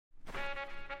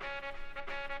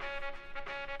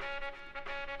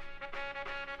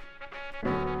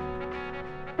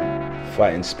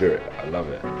fighting spirit. I love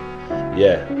it.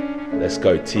 Yeah, let's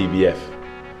go TBF.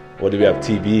 What did we have?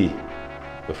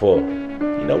 TBE before.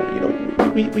 You know,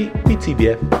 we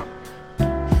TBF.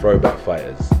 Throwback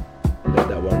fighters. Let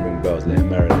that one ring bells, let it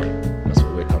marinate. That's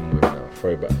what we're coming with now.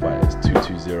 Throwback fighters,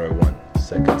 2201,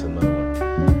 second to no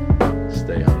one.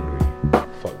 Stay hungry.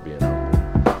 Fuck being humble.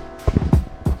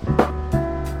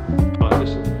 Right,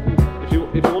 listen. If you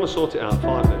want to sort it out,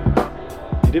 fight me.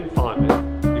 You didn't fight me.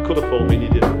 You could have fought me, and you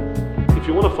didn't. If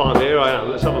you want to fight me, here I am.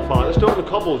 Let's have a fight. Let's do it on the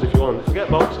cobbles if you want.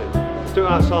 Forget boxing. Let's do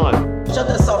it outside. Shut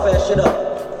that soft ass shit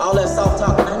up. All that soft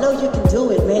talking. I know you can do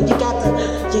it, man. You got the.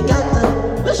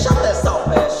 Let's shut that soft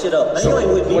ass shit up. Man, you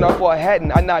ain't with me. When I fought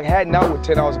Hatton, I knocked Hatton out with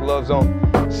 10 ounce gloves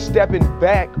on, stepping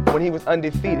back when he was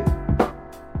undefeated.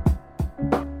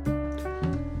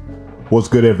 What's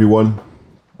good, everyone?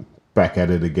 Back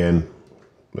at it again.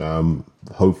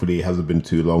 Hopefully it hasn't been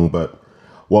too long, but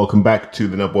welcome back to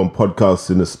the number one podcast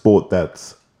in a sport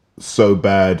that's so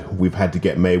bad we've had to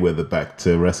get Mayweather back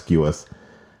to rescue us,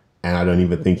 and I don't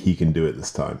even think he can do it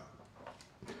this time.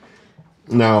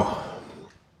 Now,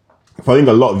 I think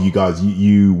a lot of you guys,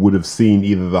 you would have seen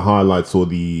either the highlights or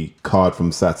the card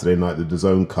from Saturday night, the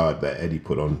DAZN card that Eddie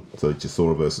put on, so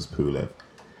Chisora versus Pulev.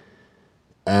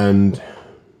 And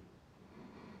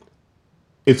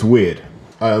it's weird.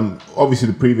 Obviously,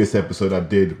 the previous episode I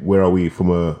did, where are we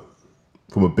from a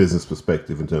business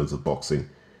perspective in terms of boxing.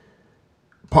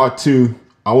 Part 2,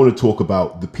 I want to talk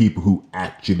about the people who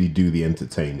actually do the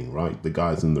entertaining, right? The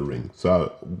guys in the ring.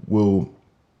 So we'll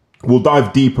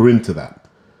dive deeper into that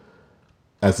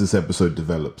as this episode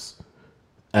develops.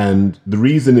 And the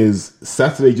reason is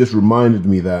Saturday just reminded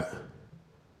me that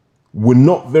we're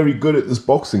not very good at this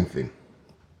boxing thing.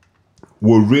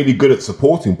 We're really good at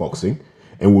supporting boxing,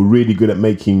 and we're really good at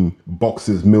making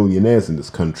boxers millionaires in this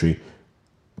country.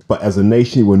 But as a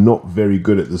nation, we're not very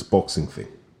good at this boxing thing.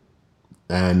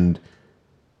 And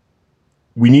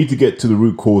we need to get to the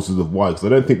root causes of why, because I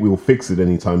don't think we'll fix it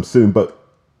anytime soon. But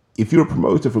if you're a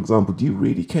promoter, for example, do you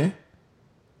really care?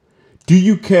 Do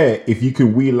you care if you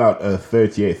can wheel out a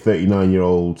 38,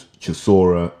 39-year-old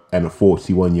Chisora and a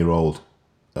 41-year-old?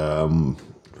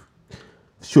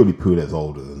 Surely Pulev's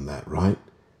older than that, right?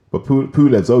 But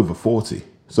Pulev's over 40.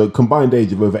 So combined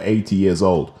age of over 80 years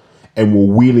old. And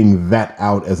we're wheeling that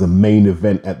out as a main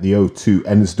event at the O2.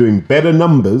 And it's doing better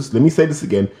numbers. Let me say this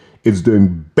again. It's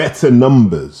doing better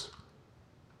numbers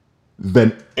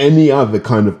than any other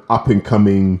kind of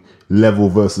up-and-coming level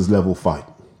versus level fight.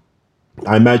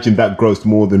 I imagine that grossed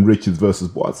more than Richards versus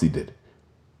Boazzi did.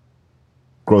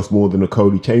 Grossed more than a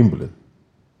Cody Chamberlain.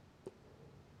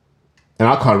 And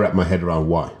I can't wrap my head around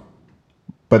why.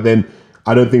 But then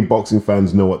I don't think boxing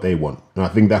fans know what they want. And I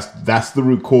think that's the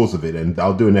root cause of it. And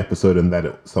I'll do an episode on that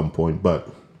at some point. But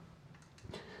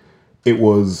it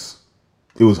was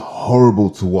horrible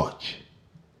to watch.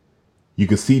 You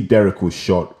could see Derek was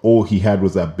shot. All he had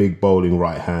was that big bowling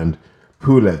right hand.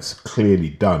 Pulev's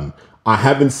clearly done. I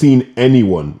haven't seen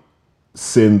anyone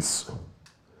since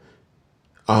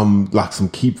like some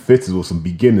keep fitters or some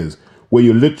beginners where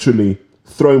you're literally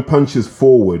throwing punches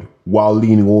forward while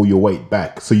leaning all your weight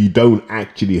back so you don't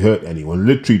actually hurt anyone,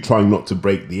 literally trying not to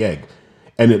break the egg.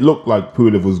 And it looked like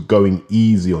Pulev was going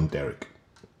easy on Derek.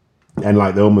 And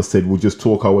like they almost said, we'll just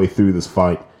talk our way through this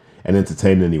fight and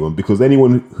entertain anyone, because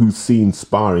anyone who's seen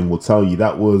sparring will tell you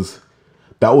that was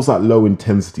like low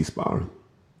intensity sparring.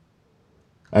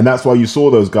 And that's why you saw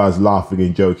those guys laughing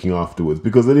and joking afterwards,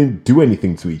 because they didn't do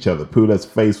anything to each other. Pulev's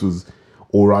face was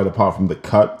all right apart from the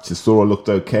cut. Chisora looked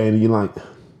okay, and you're like,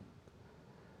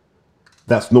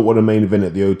 that's not what a main event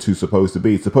at the O2 is supposed to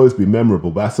be. It's supposed to be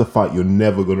memorable, but that's a fight you're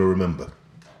never going to remember.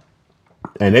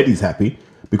 And Eddie's happy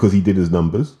because he did his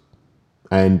numbers,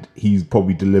 and he's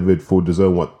probably delivered for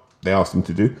DAZN what they asked him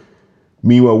to do.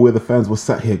 Meanwhile, we're the fans were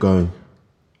sat here going,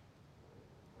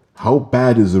 how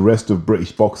bad is the rest of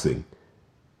British boxing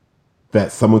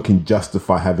that someone can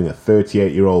justify having a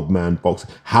 38-year-old man box?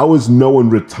 How has no one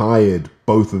retired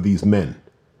both of these men?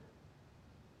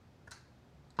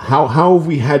 How have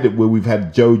we had it where we've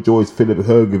had Joe Joyce, Filip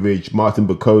Hrgović, Martin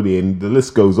Bakole, and the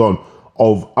list goes on,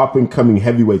 of up-and-coming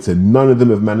heavyweights, and none of them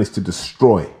have managed to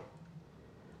destroy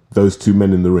those two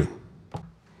men in the ring?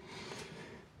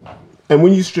 And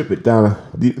when you strip it down,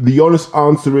 the honest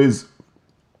answer is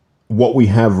what we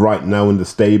have right now in the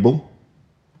stable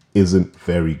isn't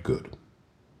very good.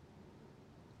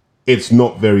 It's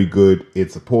not very good.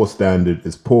 It's a poor standard.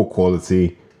 It's poor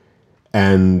quality.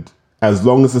 And as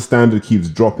long as the standard keeps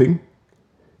dropping,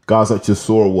 guys like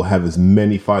Chisora will have as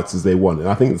many fights as they want. And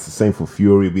I think it's the same for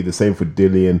Fury. It'll be the same for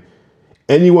Dillian.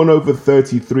 Anyone over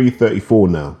 33, 34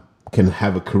 now can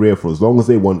have a career for as long as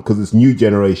they want, because this new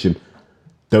generation,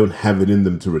 don't have it in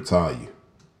them to retire you.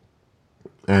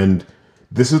 And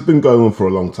this has been going on for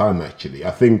a long time, actually.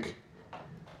 I think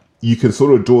you can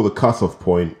sort of draw the cutoff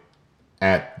point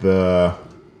at the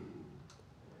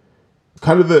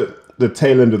kind of the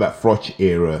tail end of that Froch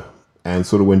era, and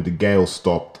sort of when De Gale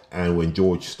stopped and when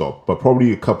George stopped, but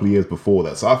probably a couple of years before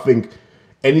that. So I think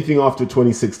anything after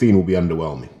 2016 will be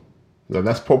underwhelming. Now,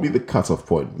 that's probably the cutoff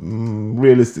point.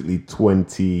 Realistically,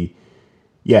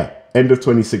 end of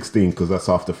 2016, because that's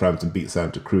after Frampton beat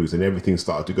Santa Cruz, and everything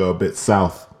started to go a bit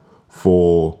south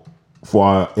for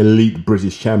our elite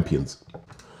British champions.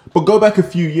 But go back a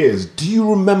few years. Do you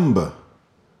remember?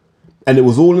 And it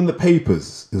was all in the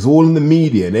papers. It was all in the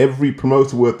media, and every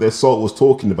promoter worth their salt was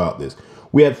talking about this.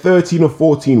 We had 13 or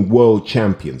 14 world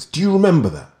champions. Do you remember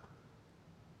that?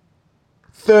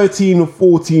 13 or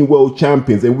 14 world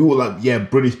champions. And we were like, yeah,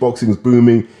 British boxing's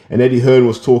booming. And Eddie Hearn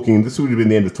was talking, this would have been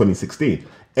the end of 2016.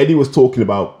 Eddie was talking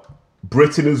about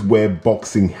Britain is where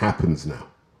boxing happens now.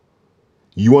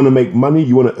 You want to make money,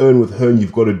 you want to earn with Hearn,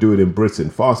 you've got to do it in Britain.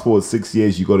 Fast forward 6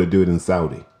 years, you've got to do it in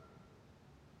Saudi.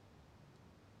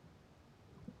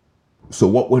 So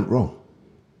what went wrong?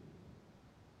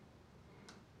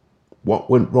 What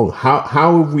went wrong? How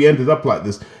have we ended up like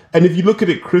this? And if you look at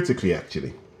it critically,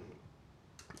 actually,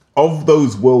 of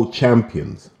those world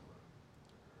champions,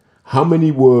 how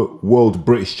many were world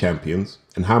British champions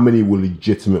and how many were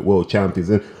legitimate world champions?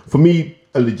 And for me,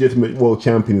 a legitimate world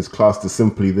champion is classed as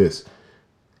simply this: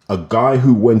 a guy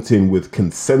who went in with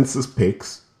consensus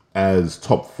picks as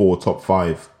top 4, top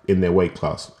 5 in their weight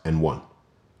class and won.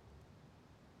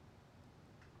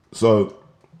 So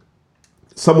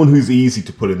someone who's easy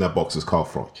to put in that box is Carl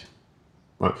Froch.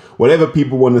 Right? Whatever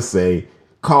people want to say,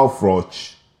 Carl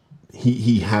Froch,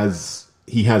 he has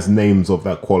names of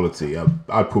that quality.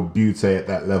 I put Butte at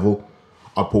that level.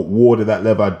 I put Ward at that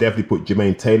level. I definitely put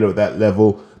Jermaine Taylor at that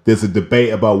level. There's a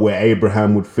debate about where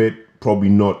Abraham would fit. Probably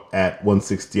not at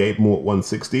 168, more at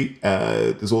 160.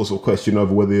 There's also a question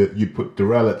over whether you'd put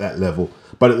Durrell at that level.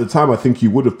 But at the time, I think you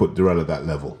would have put Durrell at that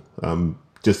level.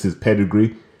 Just his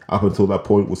pedigree up until that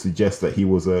point would suggest that he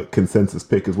was a consensus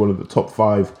pick as one of the top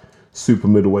 5 super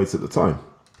middleweights at the time.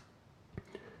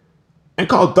 And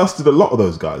Carl dusted a lot of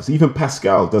those guys. Even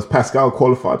Pascal. Does Pascal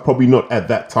qualify? Probably not at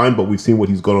that time, but we've seen what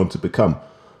he's gone on to become.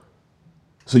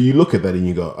 So you look at that and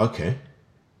you go, okay.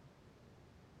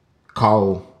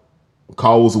 Carl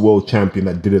was a world champion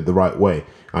that did it the right way.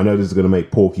 I know this is going to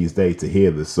make Porky's day to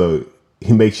hear this, so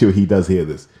he makes sure he does hear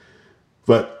this.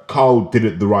 But Carl did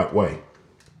it the right way.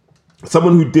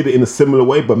 Someone who did it in a similar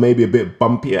way, but maybe a bit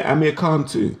bumpier, Amir Khan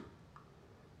too.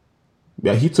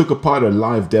 Yeah, he took apart a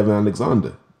live Devin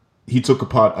Alexander. He took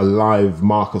apart a live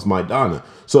Marcos Maidana.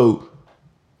 So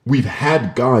we've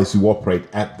had guys who operate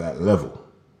at that level.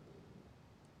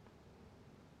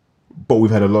 But we've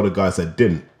had a lot of guys that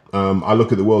didn't. I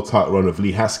look at the world title run of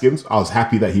Lee Haskins. I was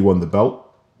happy that he won the belt.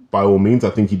 By all means, I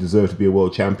think he deserved to be a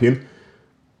world champion.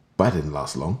 But it didn't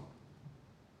last long.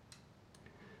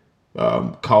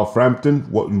 Carl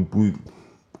Frampton,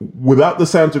 without the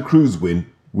Santa Cruz win,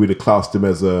 we'd have classed him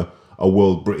as a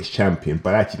world British champion.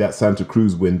 But actually that Santa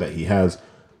Cruz win that he has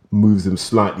moves him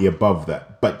slightly above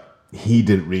that. But he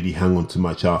didn't really hang on too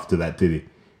much after that, did he?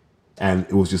 And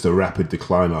it was just a rapid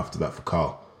decline after that for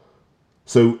Carl.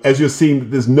 So as you're seeing,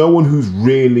 there's no one who's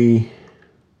really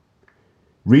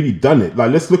done it.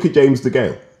 Like, let's look at James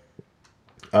DeGale.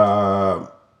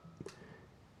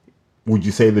 Would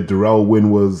you say the Durrell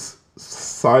win was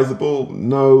sizable?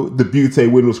 No. The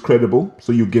Butte win was credible,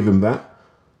 so you give him that.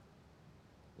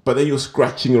 But then you're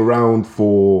scratching around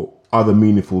for other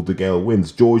meaningful DeGale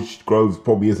wins. George Groves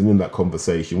probably isn't in that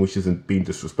conversation, which isn't being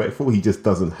disrespectful. He just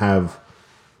doesn't have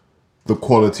the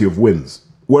quality of wins.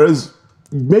 Whereas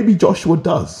maybe Joshua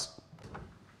does.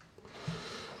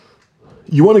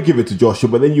 You want to give it to Joshua,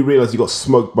 but then you realize you got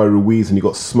smoked by Ruiz and you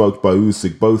got smoked by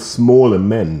Usyk, both smaller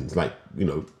men. Like,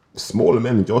 smaller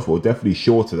men than Joshua, definitely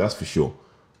shorter, that's for sure.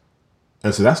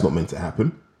 And so that's not meant to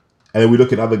happen. And then we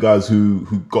look at other guys who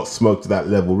got smoked to that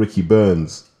level. Ricky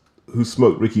Burns. Who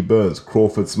smoked Ricky Burns?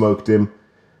 Crawford smoked him.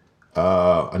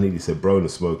 I nearly said Broner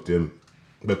smoked him.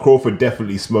 But Crawford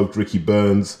definitely smoked Ricky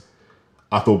Burns.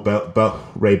 I thought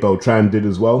Ray Beltran did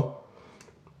as well.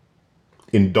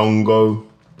 Indongo,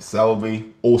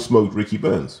 Selby, all smoked Ricky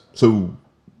Burns. So,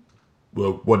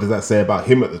 well, what does that say about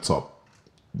him at the top?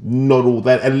 Not all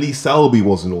that. At least Selby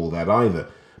wasn't all that either.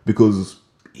 Because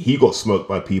he got smoked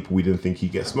by people we didn't think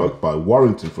he'd get smoked by.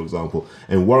 Warrington, for example.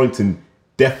 And Warrington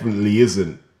definitely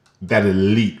isn't that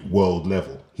elite world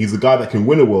level. He's a guy that can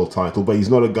win a world title, but he's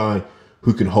not a guy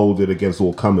who can hold it against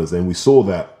all comers. And we saw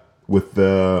that with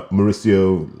the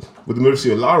Mauricio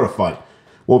Lara fight,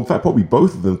 Well, in fact, probably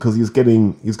both of them, because he's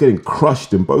getting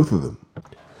crushed in both of them.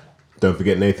 Don't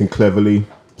forget Nathan Cleverly,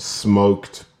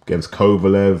 smoked against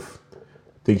Kovalev. I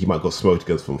think he might got smoked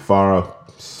against Fonfara,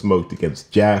 smoked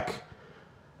against Jack.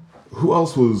 Who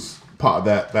else was part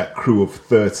of that crew of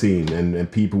 13?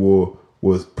 And people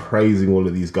were praising all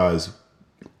of these guys.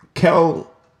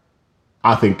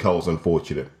 I think Kell's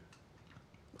unfortunate.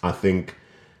 I think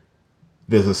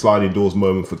there's a sliding doors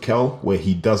moment for Kell where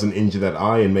he doesn't injure that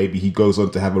eye and maybe he goes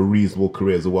on to have a reasonable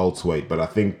career as a welterweight. But I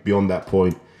think beyond that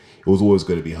point, it was always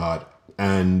going to be hard.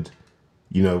 And,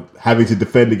 you know, having to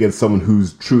defend against someone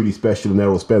who's truly special in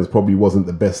Errol Spence probably wasn't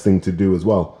the best thing to do as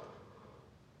well.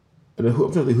 And then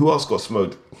who else got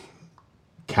smoked?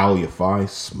 Cal Yafai,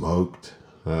 smoked.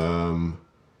 We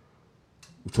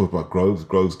talked about Groves.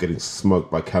 Groves getting smoked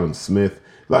by Callum Smith.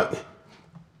 Like,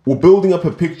 we're building up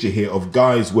a picture here of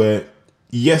guys where,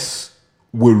 yes,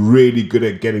 we're really good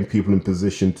at getting people in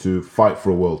position to fight for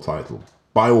a world title.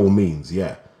 By all means,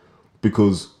 yeah.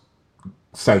 Because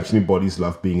sanctioning bodies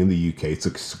love being in the UK. It's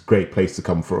a great place to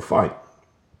come for a fight.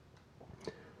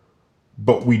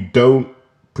 But we don't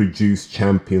produce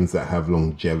champions that have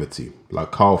longevity,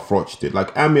 like Carl Froch did,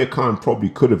 like Amir Khan probably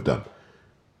could have done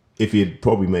if he had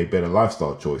probably made better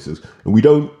lifestyle choices. And we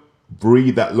don't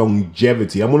breed that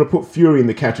longevity. I'm going to put Fury in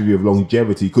the category of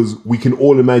longevity because we can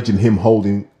all imagine him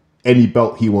holding any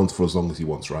belt he wants for as long as he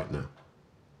wants right now.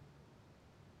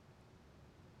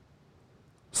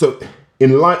 So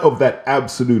in light of that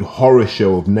absolute horror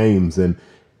show of names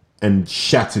and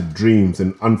shattered dreams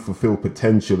and unfulfilled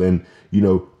potential and, you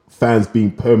know, fans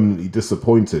being permanently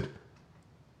disappointed,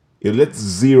 let's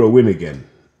zero in again.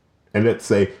 And let's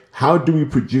say, how do we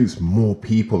produce more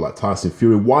people like Tyson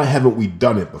Fury? Why haven't we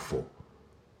done it before?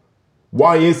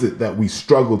 Why is it that we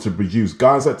struggle to produce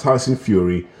guys like Tyson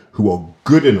Fury who are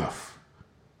good enough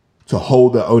to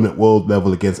hold their own at world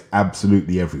level against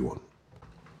absolutely everyone?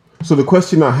 So the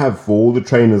question I have for all the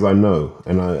trainers I know,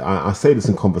 and I say this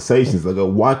in conversations, I go,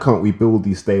 why can't we build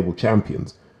these stable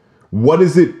champions? What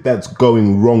is it that's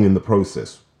going wrong in the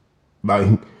process?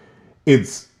 Like,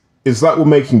 it's like we're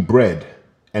making bread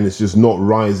and it's just not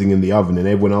rising in the oven and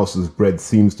everyone else's bread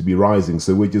seems to be rising.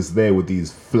 So we're just there with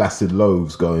these flaccid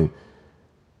loaves going,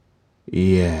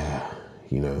 yeah,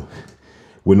 you know,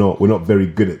 we're not very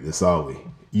good at this, are we?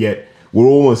 Yet we're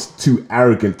almost too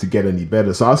arrogant to get any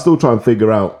better. So I still try and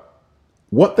figure out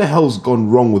what the hell's gone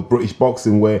wrong with British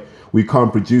boxing where we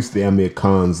can't produce the Amir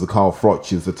Khans, the Carl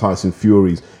Froches, the Tyson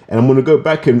Furies. And I'm going to go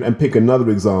back and pick another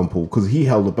example because he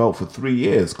held the belt for 3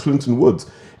 years. Clinton Woods,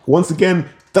 once again,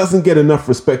 doesn't get enough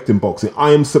respect in boxing.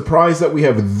 I am surprised that we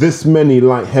have this many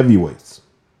light heavyweights.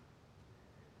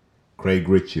 Craig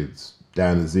Richards,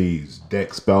 Dan Aziz,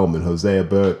 Dex Spellman, Hosea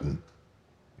Burton.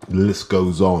 The list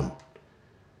goes on.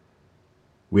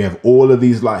 We have all of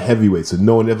these light heavyweights and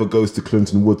no one ever goes to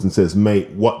Clinton Woods and says, mate,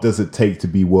 what does it take to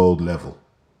be world level?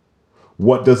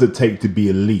 What does it take to be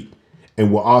elite?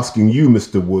 And we're asking you,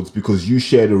 Mr. Woods, because you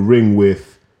shared a ring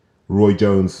with Roy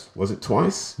Jones. Was it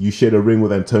twice? You shared a ring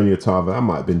with Antonio Tarver. That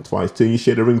might have been twice too. You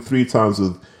shared a ring 3 times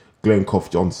with Glenn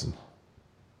Koff Johnson.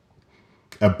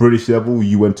 At British level,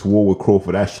 you went to war with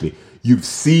Crawford Ashley. You've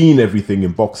seen everything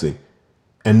in boxing.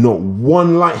 And not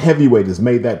one light heavyweight has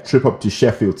made that trip up to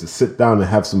Sheffield to sit down and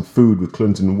have some food with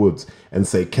Clinton Woods and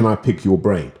say, can I pick your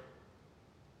brain?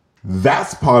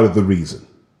 That's part of the reason.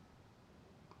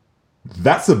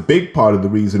 That's a big part of the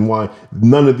reason why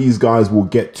none of these guys will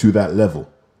get to that level.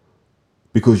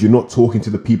 Because you're not talking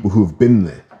to the people who have been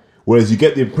there. Whereas you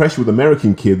get the impression with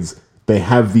American kids, they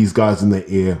have these guys in their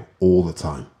ear all the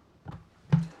time.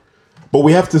 But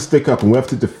we have to stick up and we have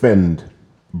to defend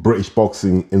British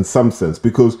boxing in some sense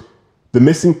because the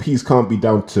missing piece can't be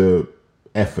down to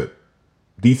effort.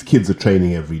 These kids are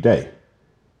training every day.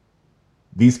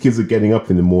 These kids are getting up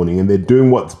in the morning and they're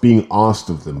doing what's being asked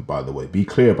of them, by the way. Be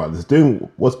clear about this. Doing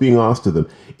what's being asked of them.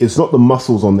 It's not the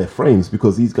muscles on their frames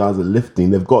because these guys are lifting.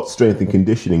 They've got strength and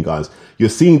conditioning guys. You're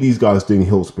seeing these guys doing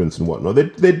hill sprints and whatnot.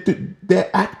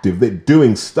 They're active. They're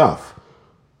doing stuff.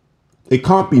 It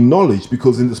can't be knowledge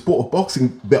because in the sport of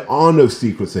boxing, there are no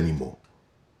secrets anymore.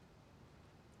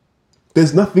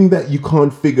 There's nothing that you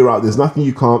can't figure out. There's nothing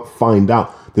you can't find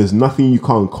out. There's nothing you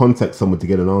can't contact someone to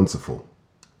get an answer for.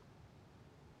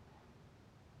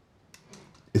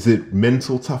 Is it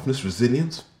mental toughness,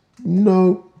 resilience?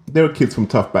 No. There are kids from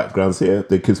tough backgrounds here.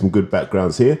 There are kids from good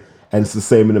backgrounds here. And it's the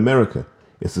same in America.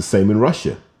 It's the same in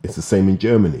Russia. It's the same in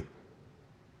Germany.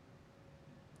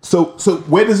 So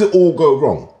where does it all go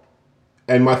wrong?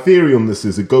 And my theory on this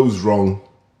is it goes wrong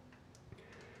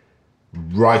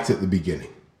right at the beginning.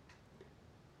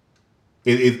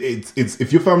 It's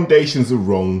if your foundations are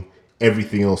wrong,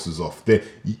 everything else is off.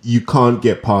 You can't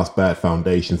get past bad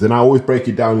foundations. And I always break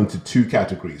it down into two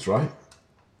categories, right?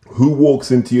 Who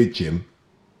walks into your gym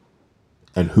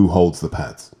and who holds the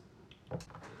pads.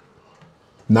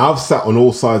 Now I've sat on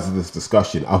all sides of this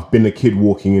discussion. I've been a kid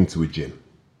walking into a gym.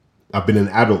 I've been an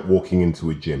adult walking into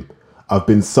a gym. I've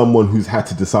been someone who's had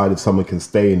to decide if someone can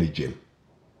stay in a gym.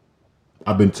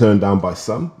 I've been turned down by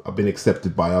some. I've been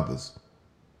accepted by others.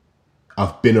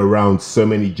 I've been around so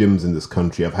many gyms in this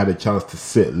country. I've had a chance to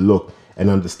sit, look, and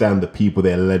understand the people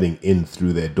they're letting in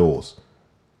through their doors.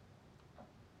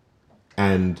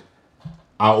 And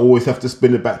I always have to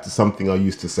spin it back to something I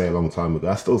used to say a long time ago.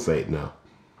 I still say it now.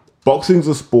 Boxing's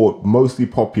a sport mostly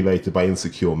populated by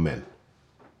insecure men.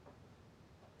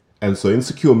 And so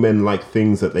insecure men like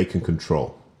things that they can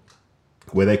control,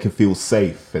 where they can feel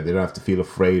safe and they don't have to feel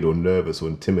afraid or nervous or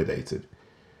intimidated.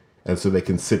 And so they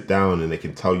can sit down and they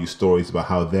can tell you stories about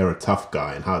how they're a tough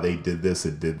guy and how they did this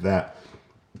and did that.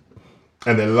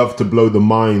 And they love to blow the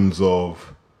minds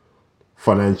of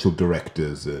financial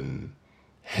directors and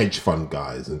hedge fund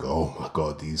guys and go, oh my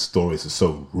God, these stories are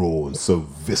so raw and so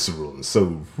visceral and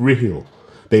so real.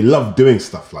 They love doing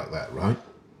stuff like that, right?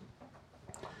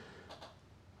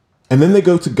 And then they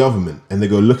go to government and they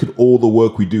go, look at all the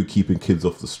work we do keeping kids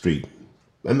off the street.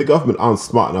 And the government aren't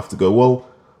smart enough to go, well,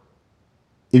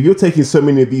 if you're taking so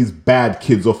many of these bad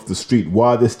kids off the street,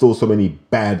 why are there still so many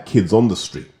bad kids on the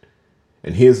street?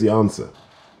 And here's the answer.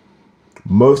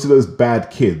 Most of those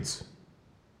bad kids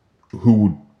who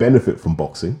would benefit from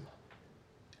boxing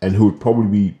and who would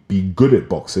probably be good at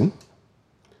boxing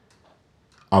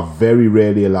are very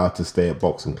rarely allowed to stay at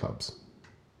boxing clubs.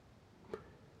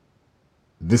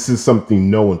 This is something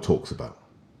no one talks about.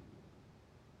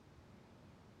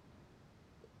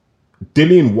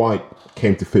 Dillian White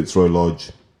came to Fitzroy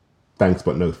Lodge, thanks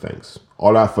but no thanks.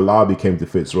 Ola Falabi came to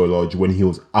Fitzroy Lodge when he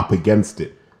was up against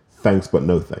it, thanks but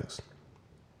no thanks.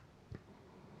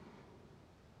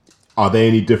 Are they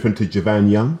any different to Javan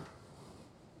Young?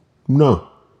 No.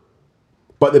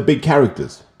 But they're big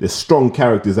characters. They're strong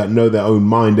characters that know their own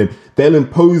mind and they'll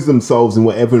impose themselves in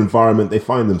whatever environment they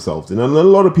find themselves in. And a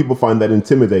lot of people find that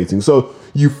intimidating. So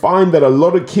you find that a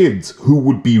lot of kids who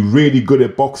would be really good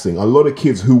at boxing, a lot of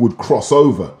kids who would cross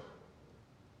over,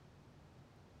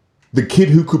 the kid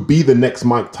who could be the next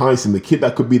Mike Tyson, the kid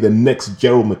that could be the next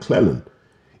Gerald McClellan,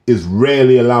 is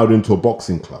rarely allowed into a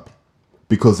boxing club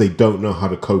because they don't know how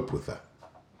to cope with that.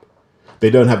 They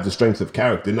don't have the strength of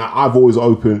character. Now, I've always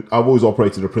operated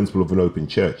the principle of an open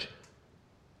church.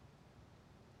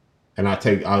 And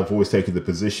I've always taken the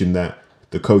position that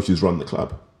the coaches run the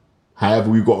club.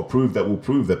 However we've got to prove that, we'll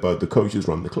prove that, but the coaches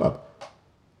run the club.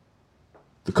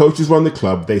 The coaches run the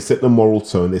club, they set the moral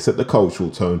tone, they set the cultural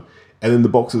tone, and then the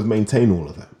boxers maintain all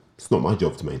of that. It's not my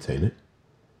job to maintain it.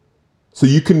 So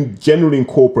you can generally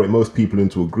incorporate most people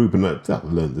into a group, and I've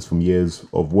learned this from years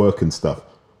of work and stuff.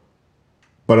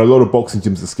 But a lot of boxing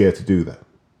gyms are scared to do that.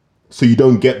 So you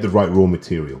don't get the right raw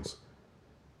materials.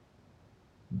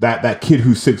 That kid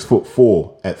who's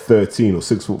 6'4" at 13 or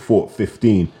 6'4" at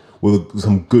 15 with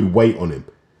some good weight on him,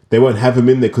 they won't have him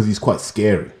in there because he's quite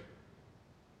scary.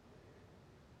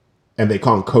 And they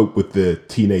can't cope with the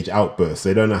teenage outbursts.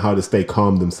 They don't know how to stay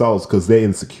calm themselves because they're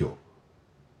insecure.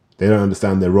 They don't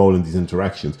understand their role in these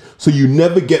interactions. So you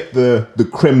never get the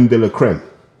creme de la creme.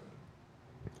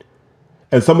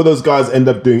 And some of those guys end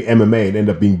up doing MMA and end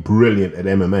up being brilliant at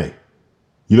MMA.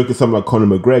 You look at someone like Conor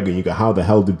McGregor and you go, how the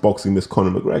hell did boxing miss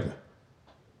Conor McGregor?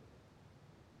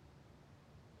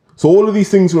 So all of these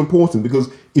things are important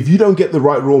because if you don't get the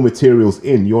right raw materials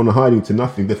in, you're on a hiding to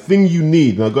nothing. The thing you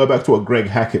need, and I'll go back to what Greg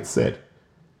Hackett said,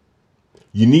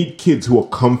 you need kids who are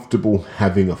comfortable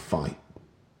having a fight.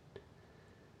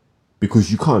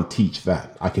 Because you can't teach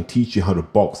that. I can teach you how to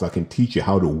box. I can teach you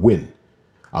how to win.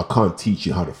 I can't teach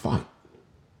you how to fight.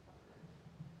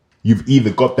 You've either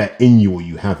got that in you or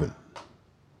you haven't.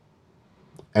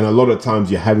 And a lot of times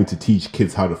you're having to teach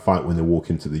kids how to fight when they walk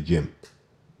into the gym.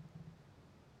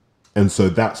 And so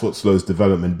that's what slows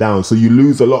development down. So you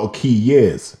lose a lot of key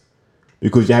years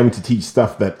because you're having to teach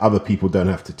stuff that other people don't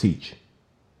have to teach.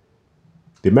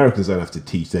 The Americans don't have to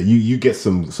teach that. You get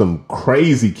some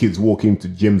crazy kids walking into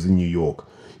gyms in New York.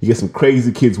 You get some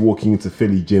crazy kids walking into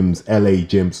Philly gyms, LA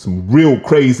gyms, some real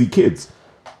crazy kids.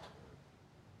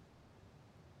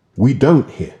 We don't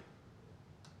here.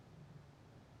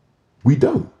 We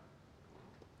don't.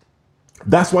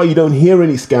 That's why you don't hear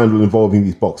any scandal involving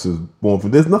these boxers.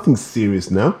 There's nothing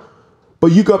serious now.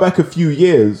 But you go back a few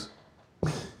years. Do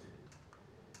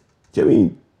you know what I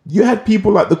mean? You had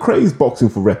people like the Craze boxing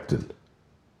for Repton.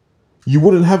 You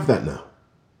wouldn't have that now.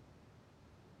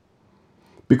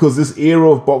 Because this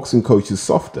era of boxing coach is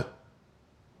softer.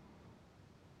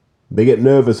 They get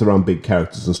nervous around big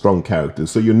characters and strong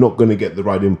characters, so you're not going to get the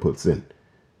right inputs in.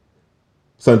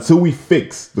 So until we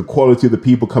fix the quality of the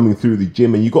people coming through the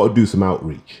gym, and you've got to do some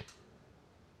outreach.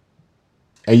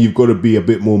 And you've got to be a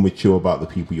bit more mature about the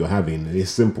people you're having. And it's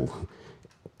simple.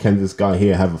 Can this guy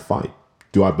here have a fight?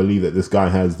 Do I believe that this guy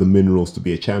has the minerals to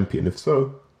be a champion? If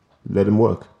so, let him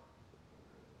work.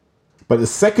 But the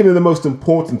second and the most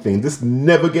important thing, this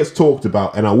never gets talked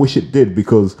about, and I wish it did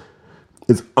because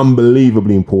it's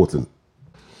unbelievably important.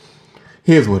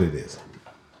 Here's what it is.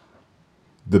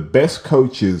 The best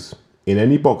coaches in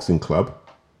any boxing club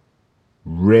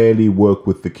rarely work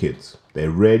with the kids. They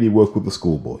rarely work with the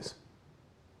schoolboys.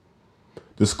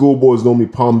 The schoolboys normally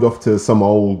palmed off to some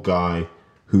old guy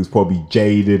who's probably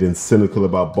jaded and cynical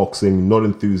about boxing, not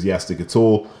enthusiastic at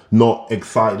all, not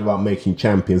excited about making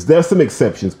champions. There are some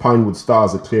exceptions. Pinewood Star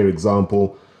is a clear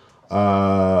example.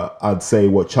 I'd say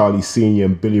what Charlie Sr.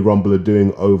 and Billy Rumble are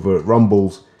doing over at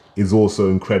Rumbles is also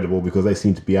incredible because they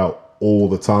seem to be out all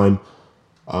the time.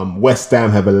 West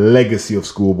Ham have a legacy of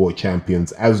schoolboy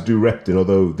champions, as do Repton,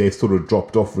 although they've sort of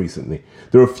dropped off recently.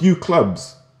 There are a few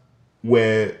clubs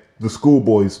where the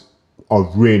schoolboys are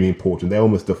really important. They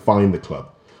almost define the club.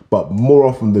 But more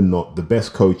often than not, the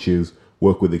best coaches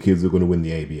work with the kids who are going to win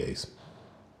the ABAs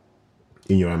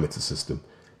in your amateur system.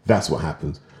 That's what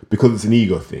happens. Because it's an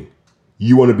ego thing.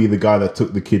 You want to be the guy that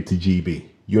took the kid to GB.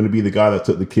 You want to be the guy that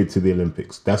took the kid to the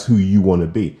Olympics. That's who you want to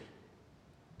be.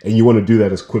 And you want to do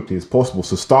that as quickly as possible.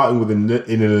 So starting with an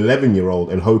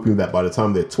 11-year-old and hoping that by the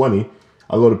time they're 20,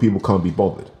 a lot of people can't be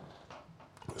bothered.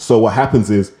 So what happens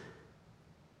is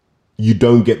you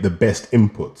don't get the best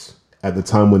inputs at the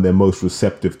time when they're most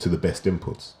receptive to the best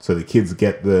inputs. So the kids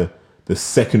get the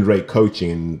second-rate coaching,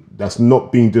 and that's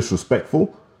not being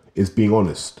disrespectful, it's being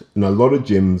honest. In a lot of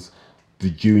gyms,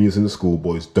 the juniors and the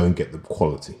schoolboys don't get the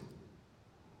quality.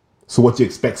 So what do you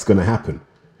expect is going to happen?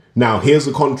 Now, here's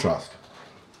the contrast.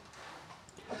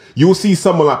 You'll see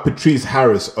someone like Patrice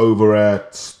Harris over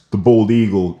at the Bald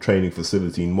Eagle training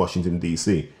facility in Washington,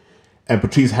 D.C. And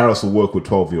Patrice Harris will work with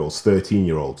 12-year-olds,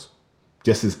 13-year-olds,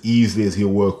 just as easily as he'll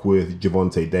work with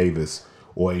Javonte Davis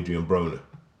or Adrian Broner.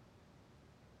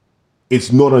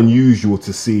 It's not unusual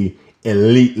to see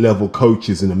elite-level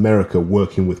coaches in America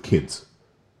working with kids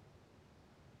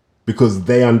because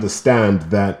they understand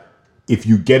that if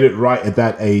you get it right at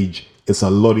that age, it's a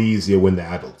lot easier when they're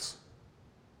adults.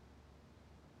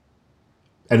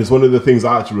 And it's one of the things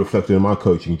I actually reflected in my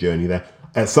coaching journey that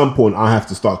at some point I have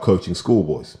to start coaching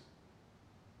schoolboys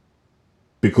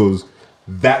because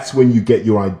that's when you get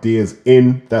your ideas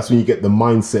in. That's when you get the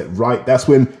mindset right. That's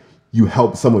when you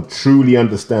help someone truly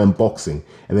understand boxing.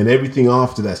 And then everything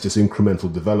after that's just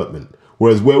incremental development.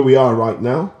 Whereas where we are right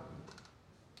now,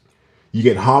 you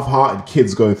get half-hearted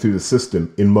kids going through the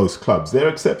system in most clubs. There are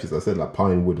exceptions, I said, like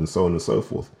Pinewood and so on and so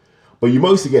forth. But you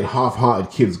mostly get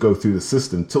half-hearted kids go through the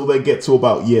system till they get to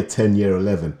about year 10, year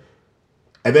 11.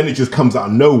 And then it just comes out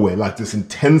of nowhere, like this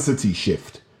intensity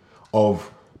shift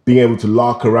of being able to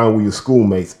lark around with your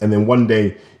schoolmates, and then one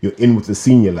day you're in with the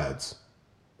senior lads.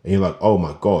 And you're like, oh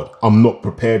my God, I'm not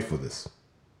prepared for this.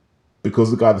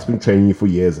 Because the guy that's been training you for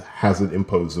years hasn't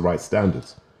imposed the right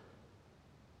standards.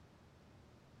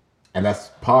 And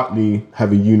that's partly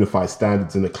having unified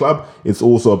standards in the club. It's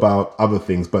also about other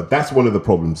things. But that's one of the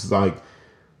problems. It's like,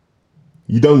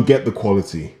 you don't get the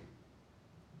quality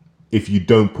if you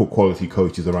don't put quality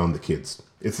coaches around the kids.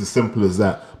 It's as simple as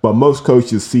that. But most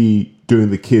coaches see doing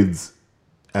the kids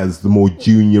as the more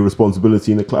junior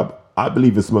responsibility in the club. I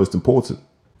believe it's the most important.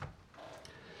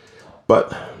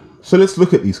 But so let's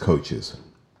look at these coaches.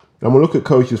 I'm going to look at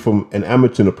coaches from an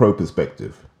amateur and a pro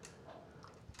perspective.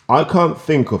 I can't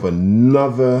think of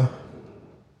another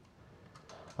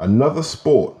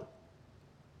sport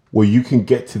where you can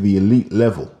get to the elite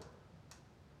level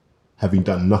having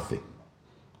done nothing.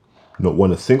 Not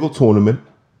won a single tournament,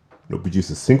 not produced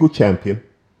a single champion,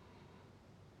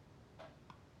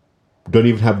 don't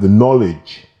even have the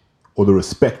knowledge or the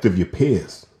respect of your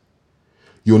peers.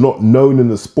 You're not known in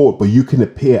the sport, but you can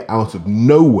appear out of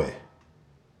nowhere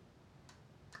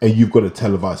and you've got a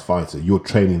televised fighter. You're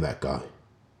training that guy.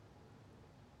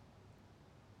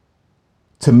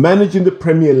 To manage in the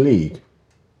Premier League,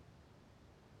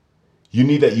 you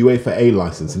need that UEFA A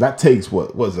license. And that takes,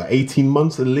 what is that, 18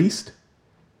 months at least?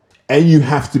 And you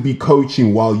have to be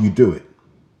coaching while you do it.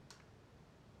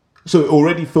 So it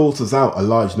already filters out a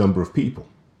large number of people.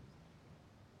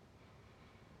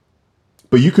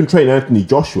 But you can train Anthony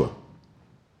Joshua.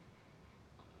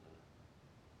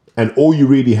 And all you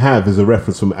really have is a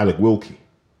reference from Alec Wilkie.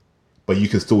 But you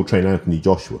can still train Anthony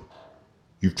Joshua.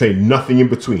 You've trained nothing in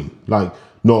between. Like,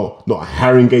 Not a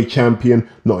Haringey champion,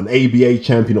 not an ABA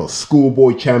champion, not a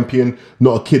schoolboy champion,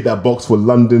 not a kid that boxed for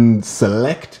London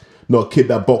Select, not a kid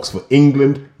that boxed for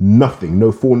England, nothing.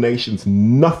 No Four Nations,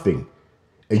 nothing.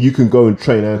 And you can go and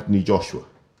train Anthony Joshua.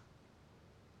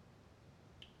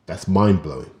 That's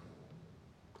mind-blowing.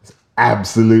 It's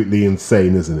absolutely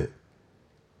insane, isn't it?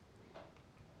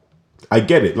 I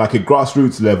get it. Like at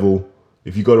grassroots level,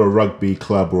 if you go to a rugby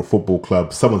club or a football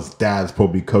club, someone's dad's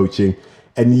probably coaching.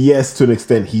 And yes, to an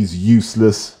extent, he's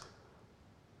useless.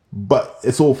 But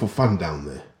it's all for fun down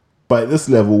there. But at this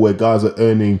level where guys are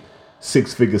earning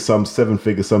 6-figure sums,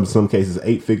 7-figure sums, in some cases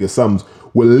 8-figure sums,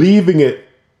 we're leaving it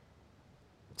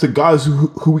to guys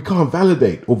who we can't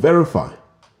validate or verify.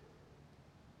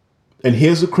 And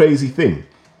here's the crazy thing.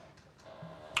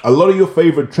 A lot of your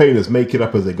favorite trainers make it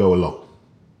up as they go along.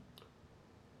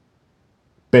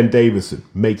 Ben Davison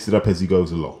makes it up as he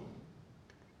goes along.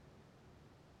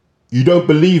 You don't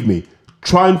believe me?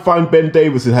 Try and find Ben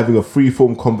Davison having a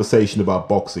free-form conversation about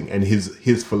boxing and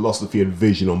his philosophy and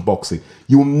vision on boxing.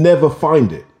 You'll never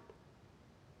find it.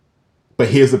 But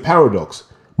here's the paradox.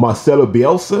 Marcelo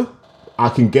Bielsa, I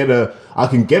can get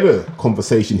a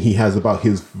conversation he has about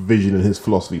his vision and his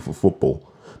philosophy for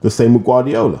football. The same with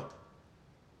Guardiola.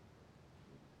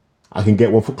 I can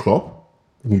get one for Klopp.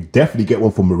 You can definitely get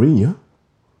one for Mourinho.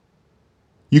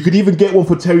 You could even get one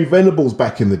for Terry Venables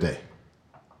back in the day.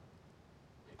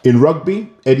 In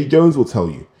rugby, Eddie Jones will tell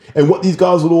you. And what these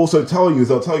guys will also tell you is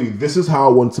they'll tell you, this is how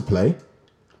I want to play.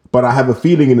 But I have a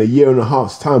feeling in a year and a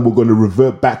half's time, we're going to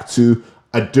revert back to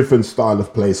a different style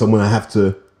of play. So I'm going to have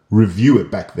to review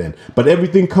it back then. But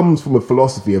everything comes from a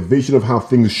philosophy, a vision of how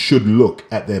things should look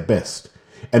at their best.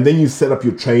 And then you set up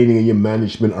your training and your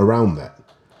management around that.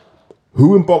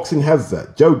 Who in boxing has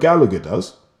that? Joe Gallagher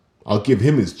does. I'll give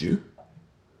him his due.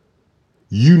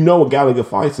 You know a Gallagher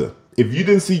fighter. If you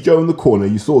didn't see Joe in the corner,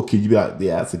 you saw a kid, you'd be like,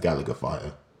 yeah, that's a Gallagher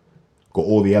fighter. Got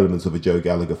all the elements of a Joe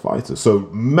Gallagher fighter. So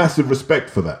massive respect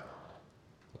for that.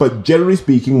 But generally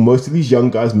speaking, most of these young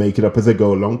guys make it up as they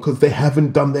go along because they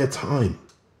haven't done their time.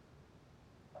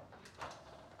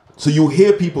 So you'll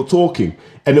hear people talking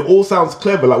and it all sounds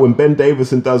clever. Like when Ben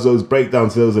Davison does those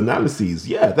breakdowns, those analyses.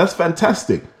 Yeah, that's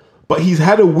fantastic. But he's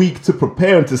had a week to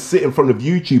prepare and to sit in front of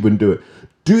YouTube and do it.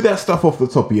 Do that stuff off the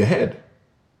top of your head.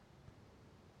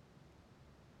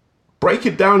 Break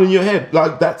it down in your head.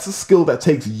 Like that's a skill that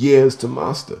takes years to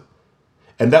master.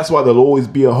 And that's why there'll always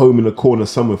be a home in a corner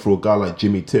somewhere for a guy like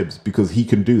Jimmy Tibbs, because he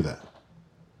can do that.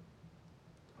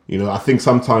 You know, I think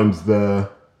sometimes the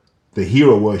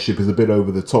hero worship is a bit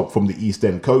over the top from the East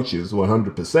End coaches,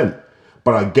 100%.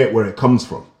 But I get where it comes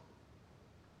from.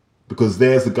 Because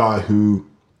there's a guy who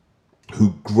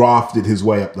grafted his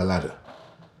way up the ladder.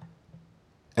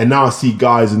 And now I see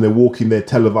guys and they're walking their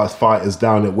televised fighters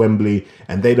down at Wembley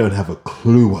and they don't have a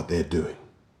clue what they're doing.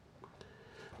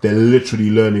 They're literally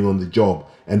learning on the job.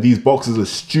 And these boxers are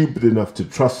stupid enough to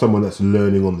trust someone that's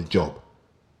learning on the job.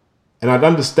 And I'd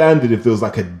understand it if there was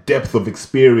like a depth of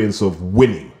experience of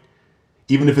winning.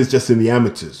 Even if it's just in the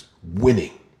amateurs,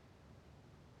 winning.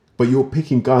 But you're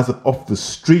picking guys up off the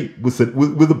street with a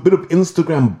bit of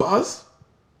Instagram buzz.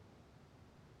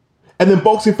 And then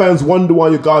boxing fans wonder why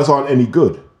your guys aren't any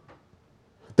good.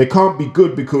 They can't be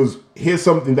good because here's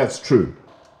something that's true.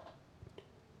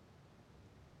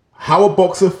 How a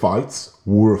boxer fights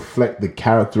will reflect the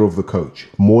character of the coach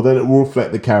more than it will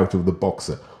reflect the character of the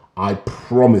boxer. I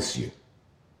promise you.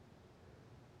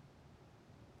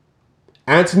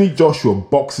 Anthony Joshua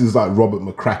boxes like Robert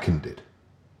McCracken did.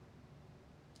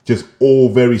 Just all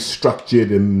very structured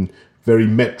and very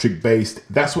metric based.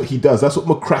 That's what he does. That's what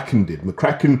McCracken did.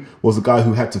 McCracken was a guy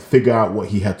who had to figure out what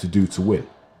he had to do to win.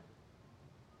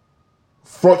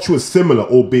 Froch was similar,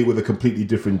 albeit with a completely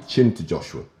different chin to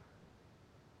Joshua.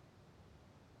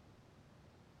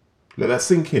 Let that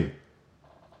sink in.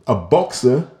 A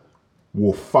boxer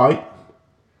will fight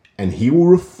and he will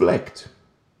reflect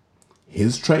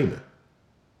his trainer.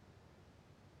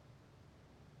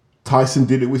 Tyson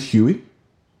did it with Huey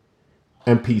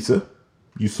and Peter.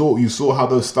 You saw how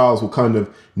those styles were kind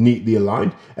of neatly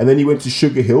aligned. And then he went to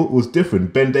Sugar Hill. It was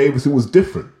different. Ben Davison was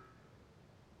different.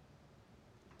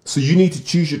 So you need to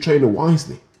choose your trainer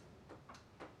wisely.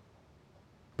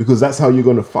 Because that's how you're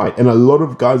going to fight. And a lot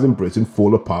of guys in Britain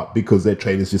fall apart because their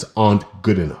trainers just aren't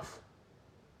good enough.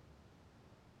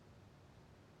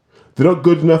 They're not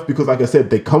good enough because, like I said,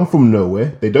 they come from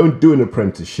nowhere. They don't do an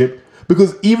apprenticeship.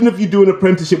 Because even if you do an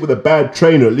apprenticeship with a bad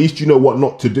trainer, at least you know what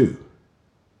not to do.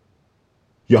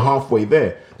 You're halfway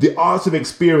there. The art of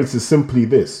experience is simply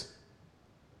this.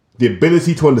 The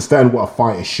ability to understand what a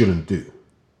fighter shouldn't do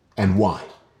and why.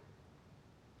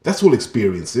 That's all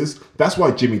experience is. That's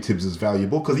why Jimmy Tibbs is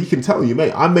valuable, because he can tell you,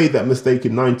 mate, I made that mistake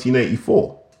in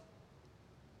 1984.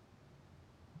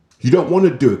 You don't want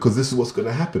to do it because this is what's going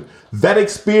to happen. That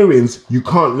experience you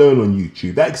can't learn on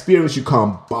YouTube. That experience you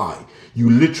can't buy. You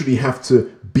literally have to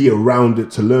be around it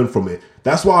to learn from it.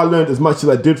 That's why I learned as much as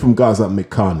I did from guys like Mick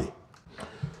Carney.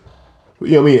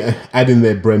 You know what I mean? Adding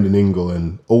there Brendan Ingle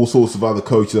and all sorts of other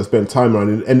coaches I spent time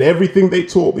around. And everything they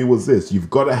taught me was this. You've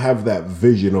got to have that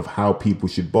vision of how people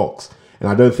should box. And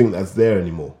I don't think that's there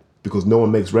anymore because no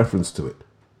one makes reference to it.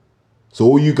 So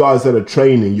all you guys that are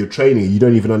training, you're training, you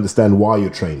don't even understand why you're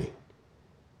training.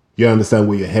 You don't understand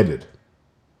where you're headed.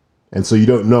 And so you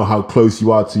don't know how close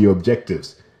you are to your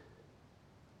objectives.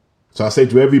 So I say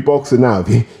to every boxer now,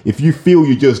 if you feel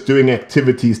you're just doing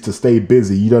activities to stay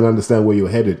busy, you don't understand where you're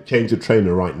headed, change your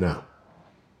trainer right now.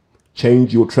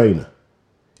 Change your trainer.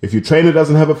 If your trainer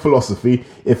doesn't have a philosophy,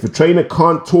 if the trainer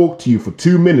can't talk to you for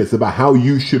 2 minutes about how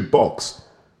you should box,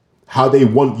 how they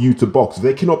want you to box, if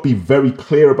they cannot be very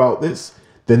clear about this,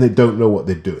 then they don't know what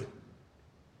they're doing.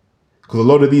 Because a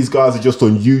lot of these guys are just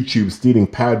on YouTube stealing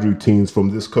pad routines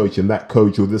from this coach and that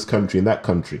coach or this country and that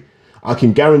country. I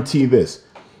can guarantee this.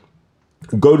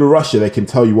 Go to Russia, they can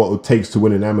tell you what it takes to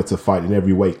win an amateur fight in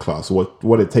every weight class, or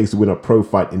what it takes to win a pro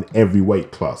fight in every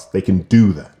weight class. They can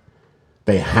do that.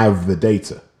 They have the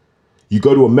data. You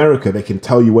go to America, they can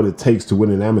tell you what it takes to win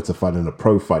an amateur fight and a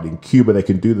pro fight. In Cuba, they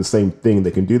can do the same thing.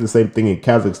 They can do the same thing in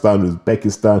Kazakhstan,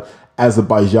 Uzbekistan,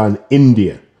 Azerbaijan,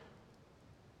 India.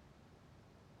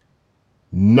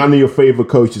 None of your favorite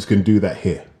coaches can do that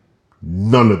here.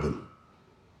 None of them.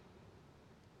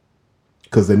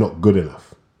 Because they're not good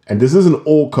enough. And this isn't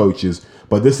all coaches,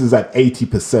 but this is at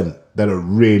 80% that are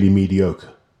really mediocre.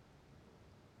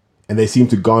 And they seem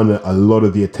to garner a lot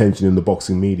of the attention in the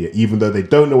boxing media, even though they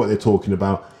don't know what they're talking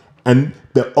about. And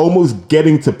they're almost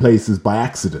getting to places by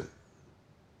accident.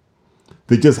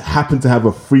 They just happen to have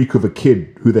a freak of a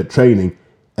kid who they're training,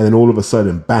 and then all of a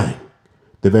sudden, bang,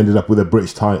 they've ended up with a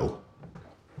British title.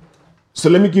 So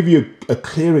let me give you a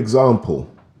clear example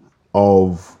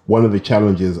of one of the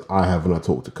challenges I have when I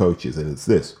talk to coaches, and it's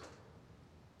this.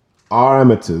 Our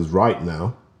amateurs right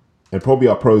now, and probably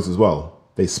our pros as well,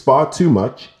 they spar too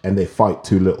much and they fight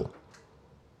too little.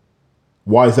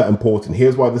 Why is that important?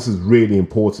 Here's why this is really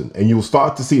important. And you'll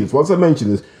start to see this. Once I mention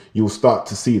this, you'll start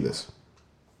to see this.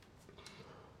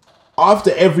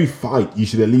 After every fight, you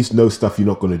should at least know stuff you're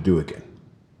not going to do again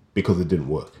because it didn't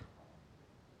work.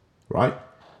 Right?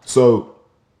 So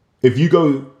if you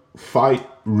go fight,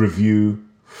 review,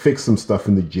 fix some stuff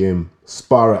in the gym,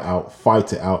 spar it out,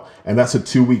 fight it out, and that's a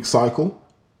 2-week cycle,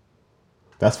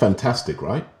 that's fantastic,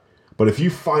 right? But if you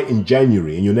fight in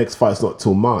January and your next fight's not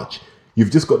till March,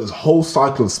 you've just got this whole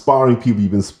cycle of sparring people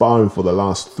you've been sparring for the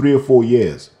last 3 or 4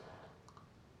 years,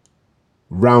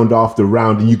 round after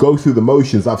round, and you go through the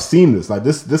motions. I've seen this. Like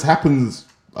this happens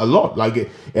a lot. Like it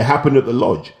happened at the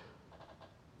lodge,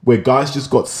 where guys just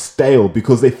got stale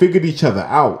because they figured each other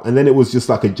out, and then it was just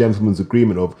like a gentleman's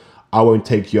agreement of, I won't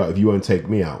take you out if you won't take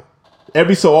me out.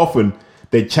 Every so often,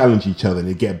 they challenge each other and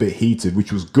they get a bit heated,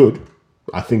 which was good.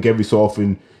 I think every so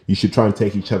often, you should try and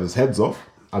take each other's heads off.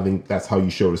 I think that's how you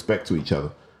show respect to each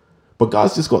other. But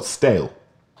guys just got stale.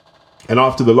 And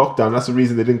after the lockdown, that's the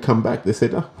reason they didn't come back. They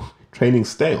said, oh, training's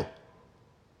stale.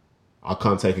 I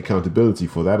can't take accountability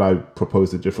for that. I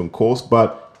proposed a different course,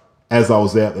 but as I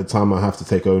was there at the time, I have to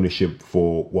take ownership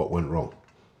for what went wrong.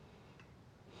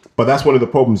 But that's one of the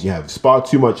problems you have. Spar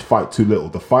too much, fight too little.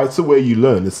 The fights are where you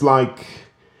learn. It's like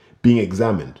being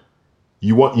examined.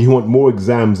 You want more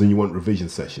exams than you want revision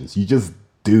sessions. You just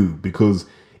do, because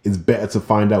it's better to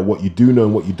find out what you do know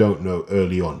and what you don't know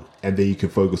early on. And then you can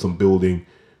focus on building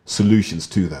solutions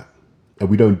to that. And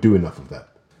we don't do enough of that.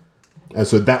 And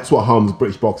so that's what harms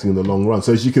British boxing in the long run.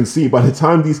 So as you can see, by the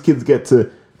time these kids get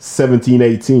to 17,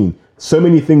 18, so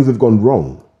many things have gone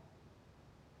wrong.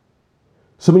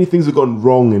 So many things have gone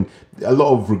wrong, and a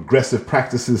lot of regressive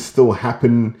practices still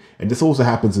happen. And this also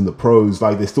happens in the pros.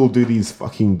 Like, they still do these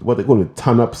fucking, what they call it,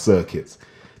 ton-up circuits.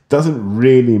 Doesn't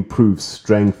really improve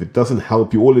strength. It doesn't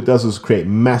help you. All it does is create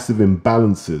massive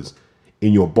imbalances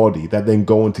in your body that then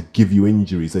go on to give you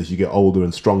injuries as you get older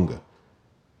and stronger.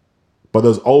 But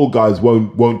those old guys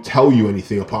won't tell you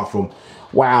anything apart from,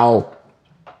 wow,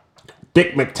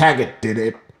 Dick McTaggart did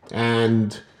it,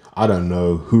 and I don't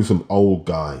know who's some old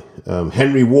guy.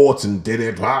 Henry Wharton did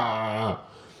it. Ah.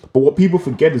 But what people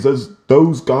forget is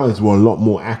those guys were a lot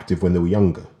more active when they were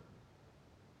younger.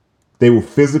 They were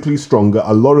physically stronger.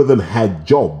 A lot of them had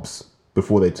jobs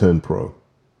before they turned pro.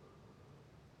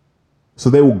 So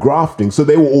they were grafting. So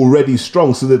they were already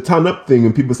strong. So the turn up thing,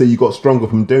 and people say you got stronger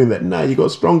from doing that. No, you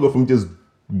got stronger from just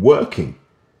working.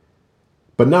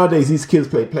 But nowadays, these kids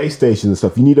play PlayStation and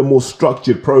stuff. You need a more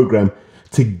structured program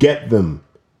to get them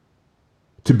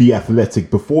to be athletic.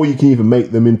 Before you can even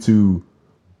make them into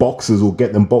boxers or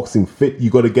get them boxing fit, you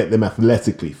got to get them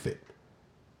athletically fit.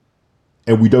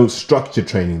 And we don't structure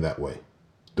training that way.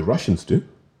 The Russians do.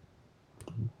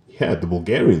 Yeah, the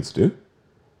Bulgarians do.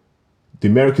 The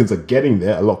Americans are getting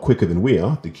there a lot quicker than we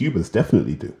are. The Cubans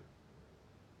definitely do.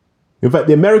 In fact,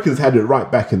 the Americans had it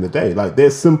right back in the day. Like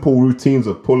their simple routines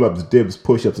of pull-ups, dips,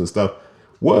 push-ups and stuff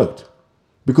worked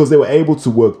because they were able to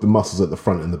work the muscles at the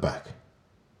front and the back.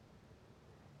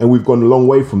 And we've gone a long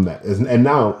way from that. And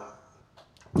now,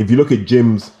 if you look at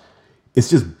gyms, it's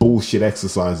just bullshit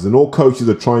exercises. And all coaches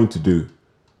are trying to do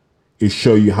is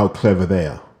show you how clever they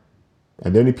are.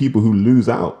 And the only people who lose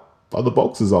out are the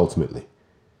boxers ultimately.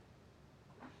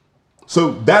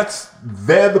 So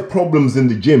they're the problems in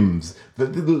the gyms. The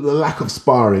lack of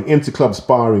sparring, inter-club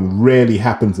sparring rarely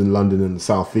happens in London and the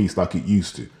Southeast like it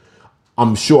used to.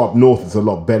 I'm sure up north it's a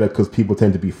lot better because people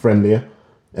tend to be friendlier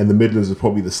and the Midlands is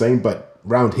probably the same. But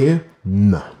round here,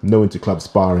 no inter-club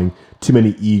sparring, too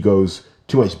many egos,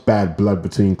 too much bad blood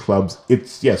between clubs.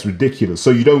 It's ridiculous. So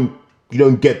you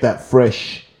don't get that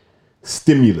fresh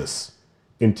stimulus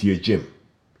into your gym.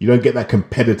 You don't get that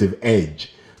competitive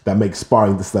edge that makes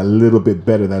sparring just a little bit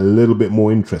better, that a little bit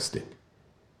more interesting.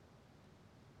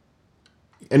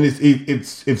 And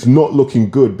it's not looking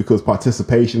good because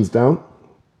participation's down,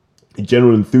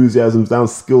 general enthusiasm's down,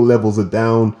 skill levels are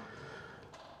down.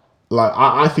 Like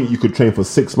I think you could train for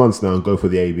 6 months now and go for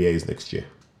the ABAs next year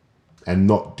and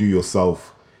not do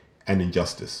yourself an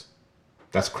injustice.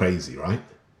 That's crazy, right?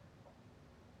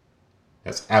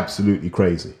 That's absolutely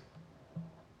crazy.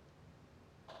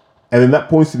 And then that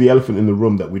points to the elephant in the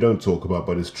room that we don't talk about,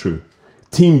 but it's true.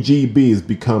 Team GB has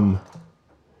become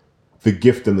the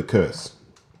gift and the curse.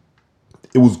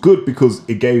 It was good because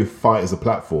it gave fighters a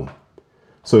platform.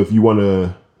 So if you won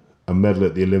a medal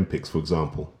at the Olympics, for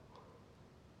example,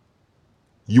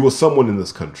 you were someone in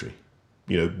this country.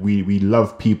 You know, we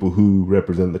love people who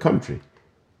represent the country.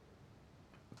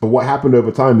 But what happened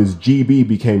over time is GB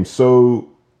became so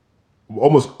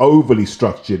almost overly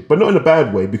structured, but not in a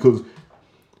bad way, because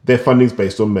their funding's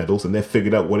based on medals and they've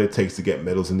figured out what it takes to get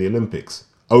medals in the Olympics.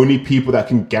 Only people that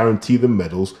can guarantee the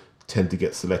medals tend to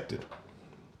get selected.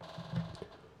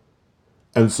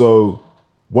 And so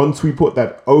once we put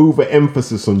that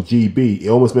overemphasis on GB, it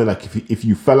almost meant like if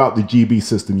you fell out the GB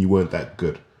system, you weren't that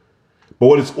good. But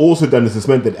what it's also done is it's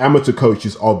meant that amateur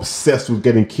coaches are obsessed with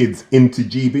getting kids into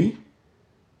GB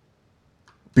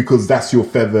because that's your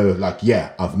feather, like,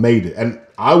 yeah, I've made it. And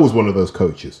I was one of those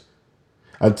coaches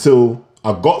until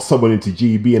I got someone into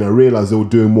GB and I realized they were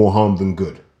doing more harm than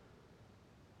good.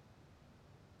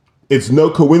 It's no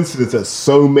coincidence that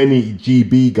so many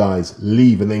GB guys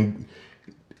leave and then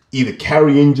either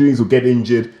carry injuries or get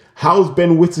injured. How's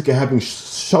Ben Whittaker having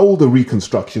shoulder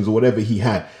reconstructions or whatever he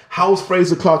had? How's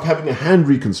Fraser Clark having a hand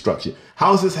reconstruction?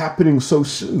 How's this happening so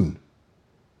soon?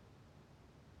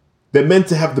 They're meant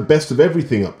to have the best of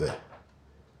everything up there.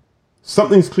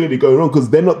 Something's clearly going on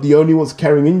because they're not the only ones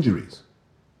carrying injuries.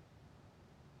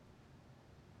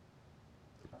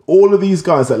 All of these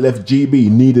guys that left GB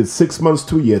needed 6 months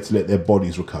to a year to let their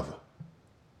bodies recover.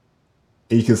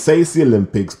 And you can say it's the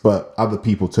Olympics, but other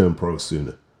people turn pro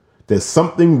sooner. There's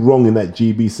something wrong in that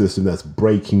GB system that's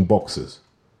breaking boxers.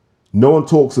 No one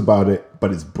talks about it,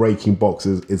 but it's breaking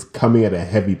boxers. It's coming at a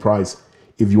heavy price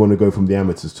if you want to go from the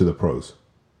amateurs to the pros.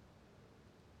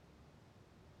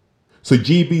 So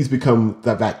GB's become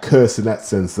that curse in that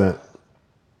sense that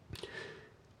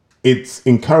it's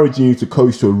encouraging you to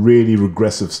coach to a really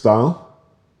regressive style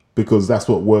because that's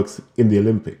what works in the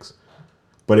Olympics.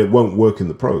 But it won't work in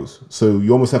the pros. So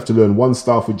you almost have to learn one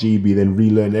style for GB, then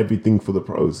relearn everything for the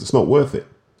pros. It's not worth it.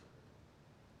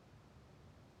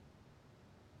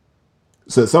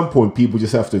 So at some point, people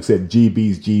just have to accept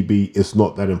GB's GB. It's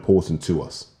not that important to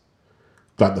us.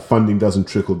 Like the funding doesn't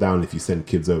trickle down if you send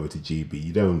kids over to GB.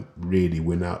 You don't really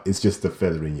win out. It's just a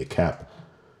feather in your cap.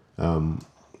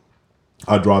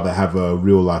 I'd rather have a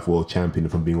real life world champion,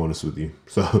 if I'm being honest with you.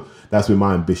 So that's where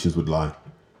my ambitions would lie.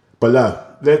 But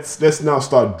let's now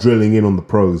start drilling in on the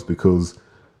pros because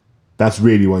that's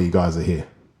really why you guys are here.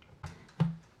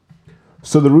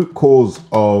 So the root cause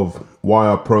of why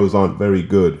our pros aren't very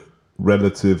good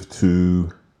relative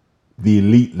to the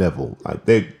elite level, like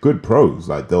they're good pros,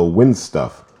 like they'll win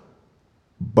stuff.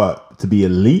 But to be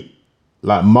elite,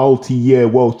 like multi-year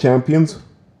world champions,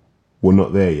 we're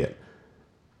not there yet.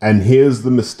 And here's the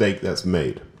mistake that's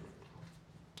made.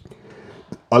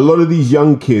 A lot of these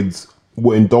young kids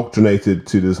were indoctrinated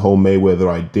to this whole Mayweather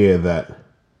idea that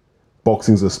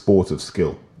boxing's a sport of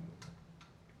skill.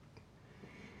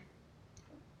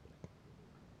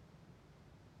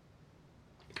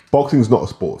 Boxing's not a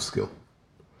sport of skill.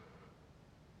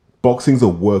 Boxing's a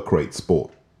work rate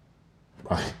sport.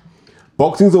 Right?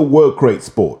 Boxing's a work rate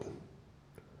sport.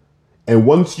 And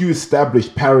once you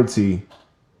establish parity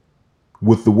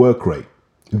with the work rate,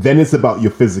 then it's about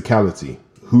your physicality.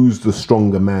 Who's the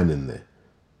stronger man in there?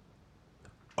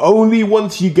 Only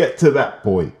once you get to that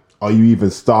point are you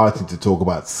even starting to talk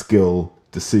about skill,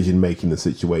 decision making, and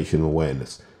situational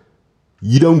awareness.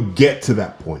 You don't get to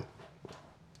that point.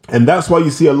 And that's why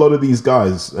you see a lot of these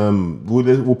guys.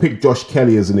 We'll pick Josh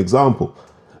Kelly as an example.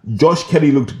 Josh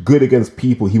Kelly looked good against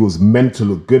people he was meant to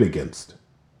look good against.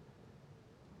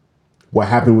 What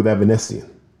happened with Evanesian?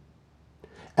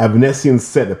 Evanesian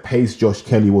set a pace Josh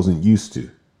Kelly wasn't used to.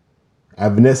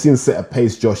 Evanesian set a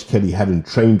pace Josh Kelly hadn't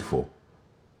trained for.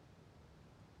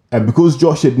 And because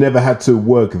Josh had never had to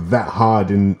work that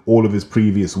hard in all of his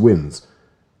previous wins,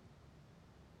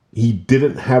 he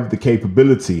didn't have the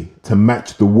capability to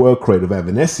match the work rate of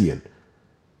Evanesian.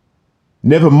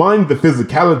 Never mind the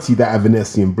physicality that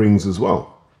Evanesian brings as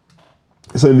well.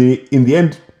 So in the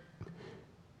end,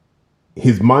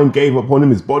 his mind gave up on him,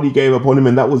 his body gave up on him,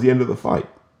 and that was the end of the fight.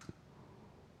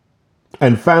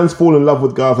 And fans fall in love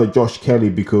with guys like Josh Kelly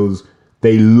because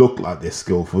they look like they're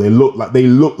skillful. They look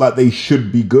like they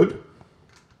should be good.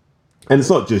 And it's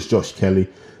not just Josh Kelly.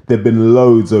 There have been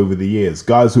loads over the years.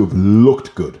 Guys who have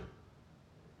looked good.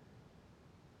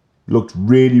 Looked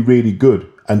really, really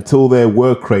good until their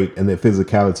work rate and their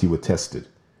physicality were tested.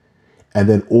 And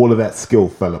then all of that skill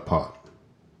fell apart.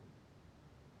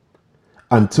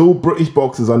 Until British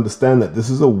boxers understand that this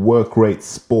is a work rate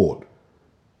sport,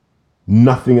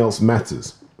 nothing else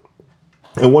matters.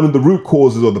 And one of the root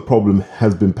causes of the problem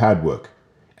has been pad work.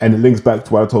 And it links back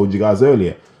to what I told you guys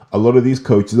earlier. A lot of these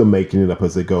coaches are making it up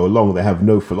as they go along. They have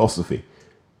no philosophy.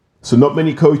 So not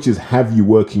many coaches have you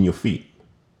working your feet.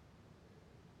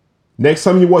 Next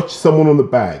time you watch someone on the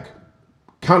bag,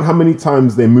 count how many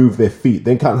times they move their feet,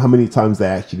 then count how many times they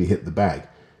actually hit the bag.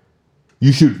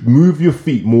 You should move your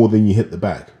feet more than you hit the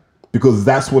bag, because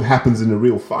that's what happens in a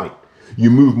real fight.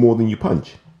 You move more than you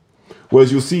punch.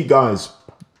 Whereas you'll see guys,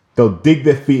 they'll dig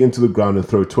their feet into the ground and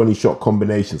throw 20-shot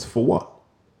combinations. For what?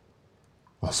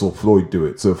 I saw Floyd do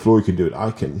it, so if Floyd can do it,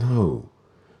 I can. No.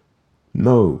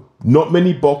 Not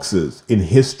many boxers in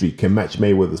history can match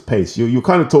Mayweather's pace. You're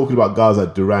kind of talking about guys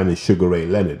like Duran and Sugar Ray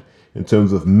Leonard in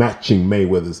terms of matching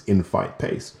Mayweather's in-fight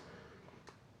pace.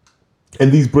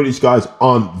 And these British guys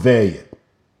aren't there yet.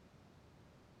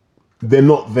 They're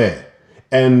not there.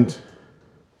 And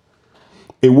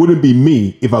it wouldn't be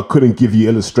me if I couldn't give you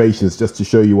illustrations just to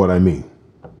show you what I mean.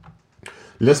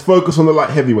 Let's focus on the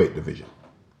light heavyweight division.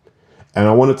 And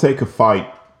I want to take a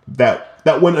fight that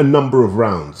went a number of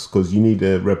rounds, because you need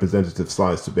a representative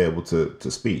size to be able to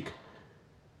speak.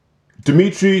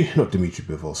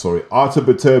 Artur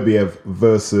Beterbiev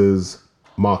versus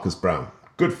Marcus Browne.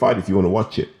 Good fight if you want to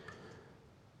watch it.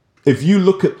 If you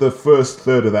look at the first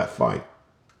third of that fight,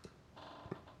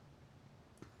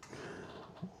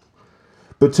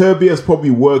 Beterbiev's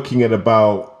probably working at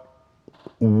about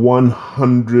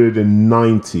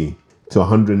 190 to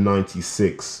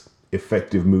 196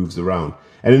 effective moves around.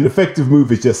 And an effective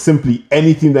move is just simply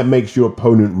anything that makes your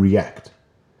opponent react.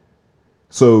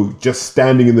 So just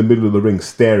standing in the middle of the ring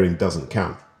staring doesn't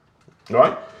count. All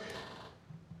right?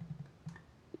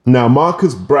 Now,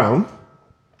 Marcus Browne,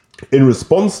 in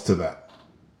response to that,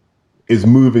 is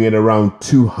moving at around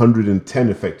 210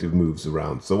 effective moves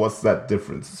around. So what's that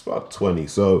difference? It's about 20.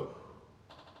 So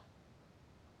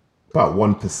about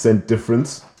 1%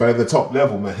 difference. But at the top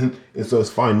level, man, it's those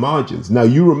fine margins. Now,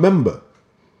 you remember,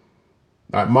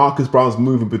 like Marcus Browne's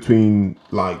moving between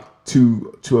like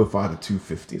 205 to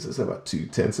 250. So it's about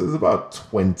 210. So there's about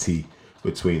 20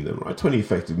 between them, right? 20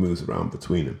 effective moves around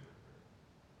between them.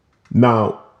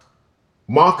 Now,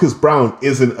 Marcus Browne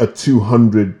isn't a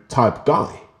 200 type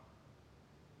guy.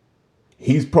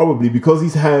 He's probably, because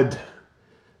he's had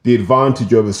the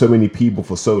advantage over so many people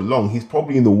for so long, he's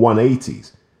probably in the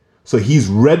 180s. So he's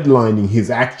redlining his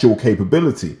actual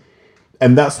capability.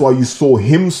 And that's why you saw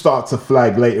him start to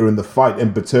flag later in the fight,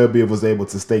 and Beterbiev was able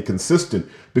to stay consistent,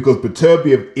 because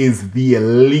Beterbiev is the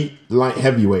elite light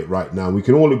heavyweight right now. We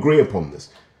can all agree upon this.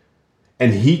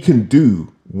 And he can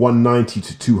do 190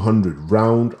 to 200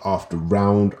 round after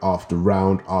round after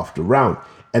round after round.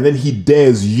 And then he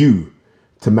dares you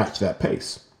to match that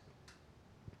pace.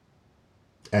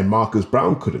 And Marcus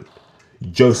Browne couldn't.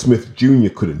 Joe Smith Jr.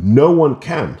 couldn't. No one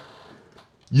can.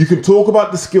 You can talk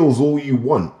about the skills all you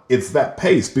want. It's that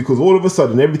pace, because all of a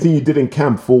sudden everything you did in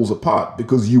camp falls apart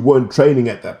because you weren't training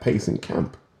at that pace in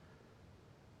camp.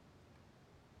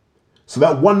 So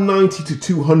that 190 to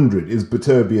 200 is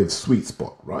Beterbiev's sweet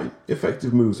spot, right?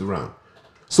 Effective moves around.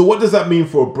 So what does that mean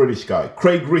for a British guy?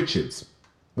 Craig Richards,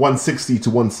 160 to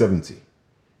 170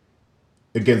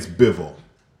 against Bivol.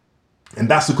 And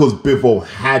that's because Bivol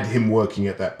had him working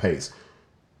at that pace.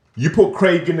 You put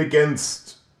Craig in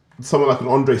against someone like an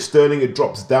Andre Sterling, it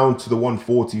drops down to the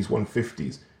 140s,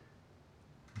 150s.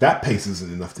 That pace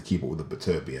isn't enough to keep up with the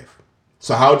Beterbiev.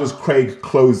 So how does Craig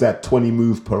close that 20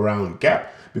 moves per round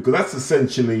gap? Because that's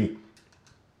essentially,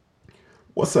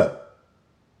 what's that?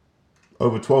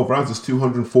 Over 12 rounds is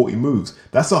 240 moves.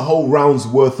 That's a whole round's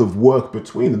worth of work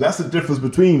between them. That's the difference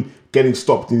between getting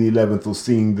stopped in the 11th or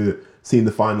seeing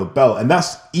the final bell. And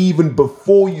that's even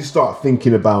before you start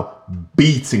thinking about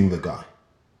beating the guy.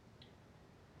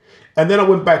 And then I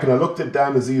went back and I looked at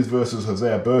Dan Aziz versus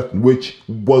Hosea Burton, which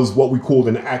was what we called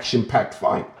an action-packed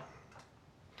fight.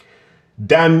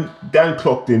 Dan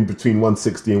clocked in between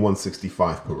 160 and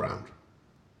 165 per round.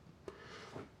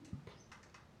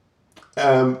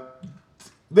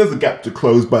 There's a gap to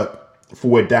close, but for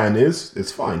where Dan is,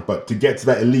 it's fine. But to get to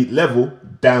that elite level,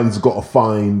 Dan's got to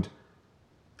find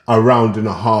a round and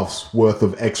a half's worth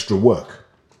of extra work.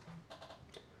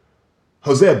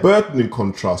 Hosea Burton, in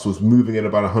contrast, was moving at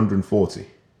about 140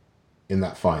 in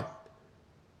that fight.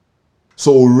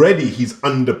 So already he's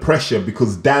under pressure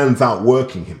because Dan's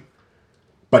outworking him.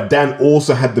 But Dan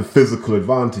also had the physical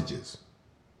advantages.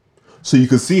 So you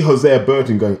can see Hosea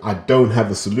Burton going, I don't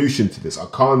have a solution to this. I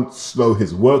can't slow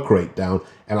his work rate down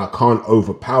and I can't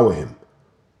overpower him.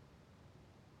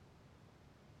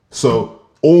 So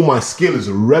all my skill is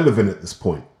irrelevant at this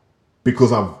point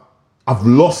because I've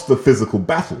lost the physical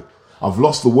battle. I've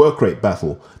lost the work rate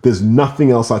battle. There's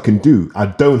nothing else I can do. I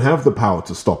don't have the power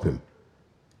to stop him.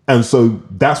 And so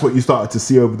that's what you started to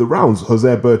see over the rounds.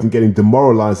 Hosea Burton getting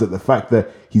demoralized at the fact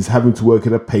that he's having to work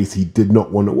at a pace he did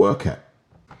not want to work at.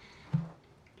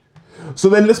 So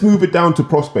then let's move it down to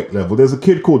prospect level. There's a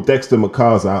kid called Dexter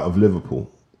Makaza out of Liverpool.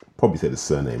 Probably said his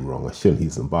surname wrong. I shouldn't.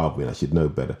 He's Zimbabwean. I should know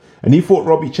better. And he fought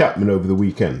Robbie Chapman over the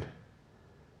weekend.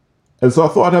 And so I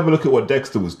thought I'd have a look at what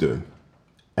Dexter was doing.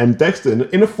 And Dexter,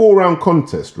 in a 4-round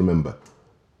contest, remember,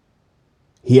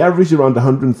 he averaged around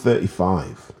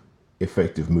 135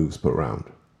 effective moves per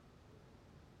round.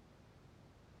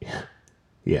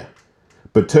 Yeah.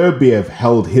 But Beterbiev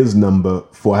held his number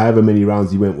for however many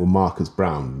rounds he went with Marcus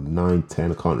Brown. 9,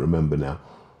 10, I can't remember now.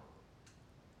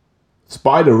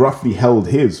 Spider roughly held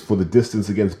his for the distance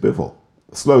against Bivol.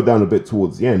 Slowed down a bit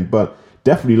towards the end, but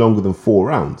definitely longer than 4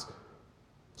 rounds.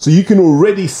 So you can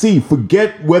already see,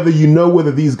 forget whether you know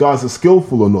whether these guys are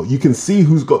skillful or not. You can see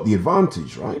who's got the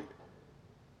advantage, right?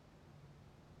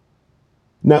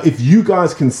 Now, if you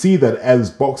guys can see that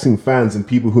as boxing fans and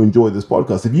people who enjoy this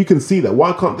podcast, if you can see that,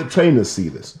 why can't the trainers see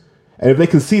this? And if they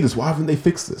can see this, why haven't they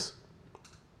fixed this?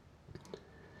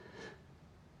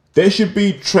 There should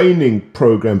be training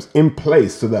programs in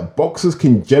place so that boxers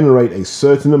can generate a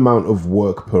certain amount of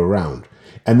work per round.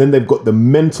 And then they've got the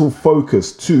mental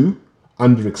focus to,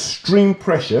 under extreme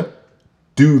pressure,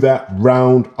 do that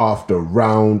round after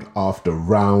round after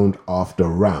round after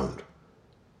round.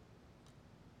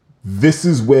 This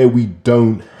is where we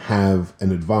don't have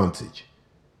an advantage.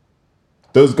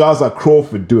 Those guys like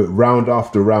Crawford do it round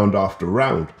after round after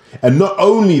round. And not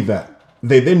only that,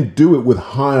 they then do it with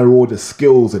higher order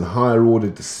skills and higher order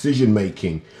decision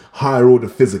making, higher order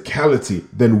physicality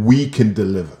than we can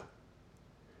deliver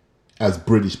as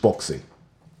British boxing.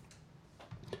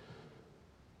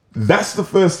 That's the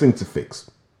first thing to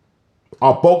fix.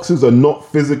 Our boxers are not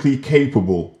physically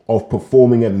capable of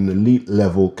performing at an elite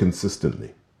level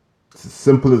consistently. It's as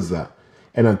simple as that.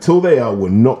 And until they are, we're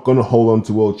not going to hold on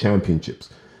to world championships.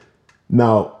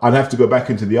 Now, I'd have to go back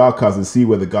into the archives and see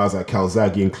whether guys like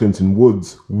Calzaghe and Clinton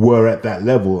Woods were at that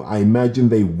level. I imagine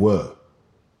they were.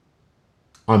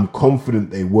 I'm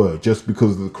confident they were, just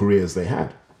because of the careers they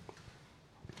had.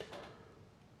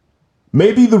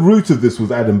 Maybe the root of this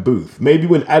was Adam Booth. Maybe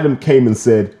when Adam came and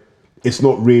said, it's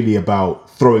not really about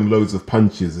throwing loads of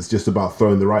punches, it's just about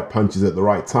throwing the right punches at the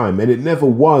right time. And it never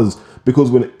was,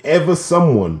 because whenever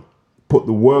someone put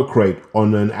the work rate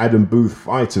on an Adam Booth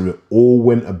fighter, it all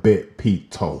went a bit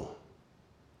Pete Tong.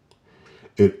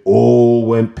 It all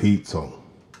went Pete Tong.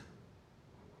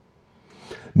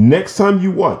 Next time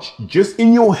you watch, just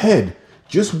in your head,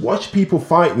 just watch people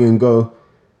fighting and go,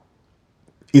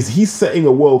 is he setting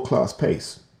a world-class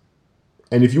pace?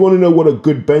 And if you want to know what a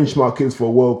good benchmark is for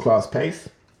a world-class pace,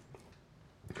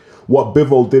 what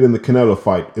Bivol did in the Canelo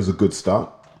fight is a good start.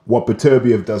 What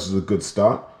Beterbiev does is a good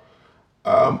start.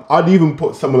 I'd even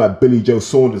put someone like Billy Joe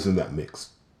Saunders in that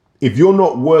mix. If you're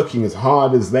not working as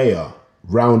hard as they are,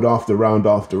 round after round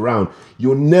after round,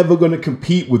 you're never going to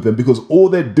compete with them because all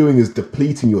they're doing is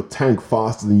depleting your tank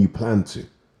faster than you plan to.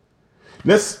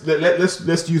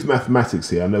 let's use mathematics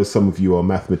here. I know some of you are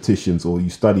mathematicians or you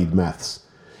studied maths,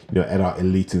 at our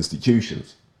elite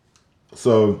institutions.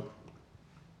 So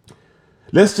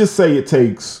let's just say it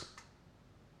takes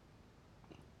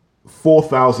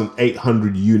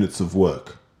 4,800 units of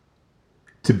work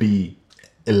to be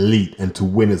elite and to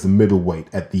win as a middleweight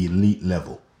at the elite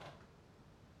level.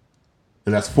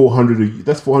 And that's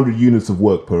 400 units of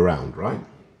work per round, right?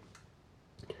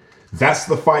 That's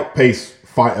the fight pace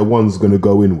fighter one's going to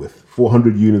go in with.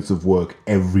 400 units of work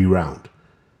every round.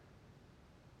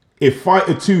 If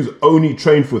fighter two's only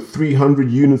trained for 300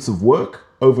 units of work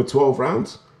over 12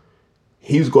 rounds,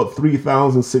 he's got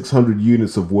 3,600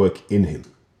 units of work in him.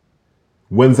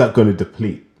 When's that going to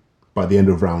deplete? By the end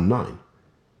of round 9.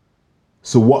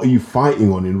 So what are you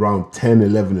fighting on in round 10,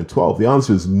 11, and 12? The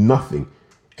answer is nothing,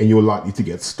 and you're likely to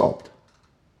get stopped.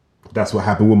 That's what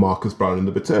happened with Marcus Brown in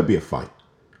the Beterbiev fight.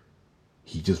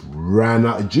 He just ran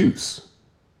out of juice.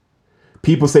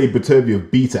 People say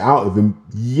Beterbiev beat it out of him.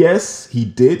 Yes, he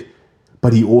did,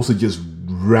 but he also just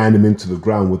ran him into the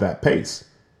ground with that pace.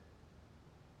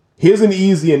 Here's an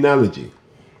easy analogy.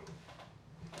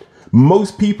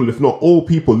 Most people, if not all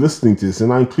people listening to this,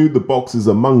 and I include the boxers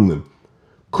among them,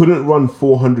 couldn't run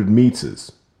 400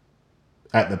 meters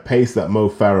at the pace that Mo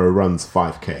Farah runs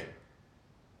 5K.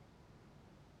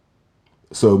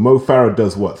 So Mo Farah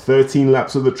does what, 13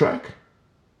 laps of the track?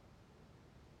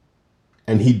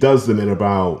 And he does them in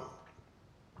about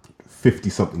 50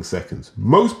 something seconds.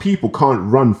 Most people can't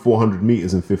run 400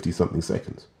 meters in 50 something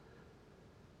seconds.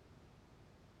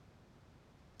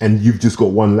 And you've just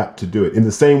got one lap to do it. In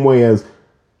the same way as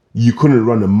you couldn't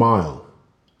run a mile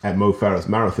at Mo Farah's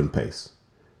marathon pace.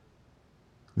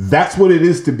 That's what it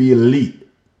is to be elite.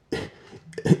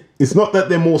 It's not that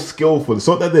they're more skillful. It's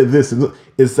not that they're this.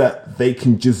 It's that they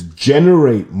can just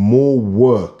generate more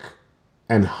work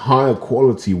and higher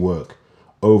quality work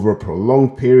over a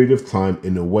prolonged period of time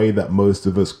in a way that most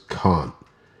of us can't.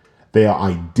 They are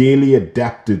ideally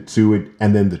adapted to it,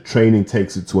 and then the training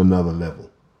takes it to another level.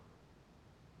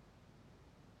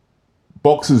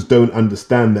 Boxers don't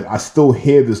understand that. I still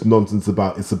hear this nonsense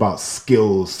about it's about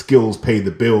skills pay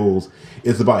the bills,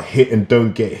 it's about hit and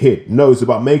don't get hit. No, it's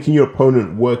about making your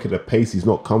opponent work at a pace he's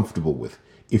not comfortable with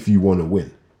if you want to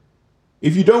win.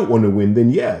 If you don't want to win, then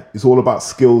yeah, it's all about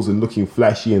skills and looking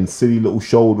flashy and silly little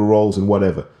shoulder rolls and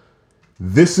whatever.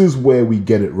 This is where we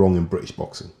get it wrong in British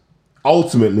boxing.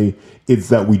 Ultimately, it's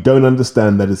that we don't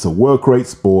understand that it's a work rate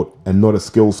sport and not a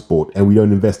skill sport, and we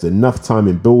don't invest enough time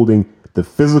in building the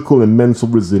physical and mental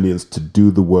resilience to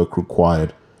do the work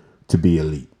required to be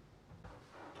elite.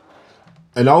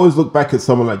 And I always look back at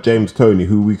someone like James Toney,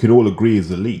 who we can all agree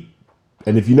is elite.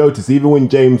 And if you notice, even when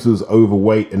James was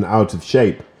overweight and out of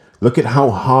shape, look at how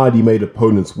hard he made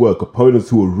opponents work. Opponents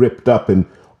who were ripped up and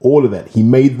all of that. He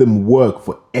made them work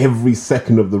for every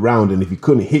second of the round. And if he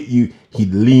couldn't hit you,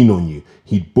 he'd lean on you.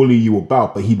 He'd bully you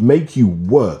about, but he'd make you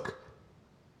work.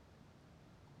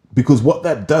 Because what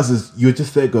that does is you're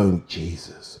just there going,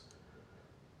 Jesus,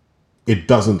 it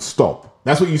doesn't stop.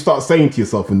 That's what you start saying to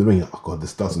yourself in the ring. Oh God,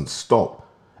 this doesn't stop.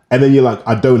 And then you're like,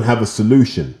 I don't have a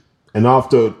solution. And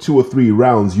after 2 or 3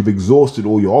 rounds, you've exhausted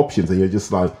all your options and you're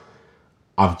just like,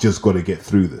 I've just got to get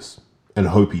through this and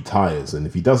hope he tires. And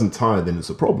if he doesn't tire, then it's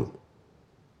a problem.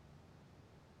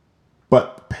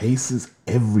 But pace is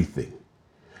everything.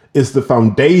 It's the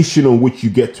foundation on which you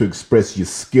get to express your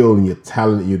skill and your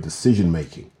talent and your decision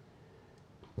making.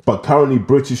 But currently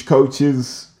British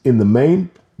coaches in the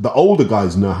main, the older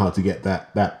guys know how to get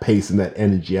that pace and that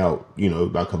energy out,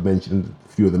 like I've mentioned a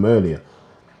few of them earlier.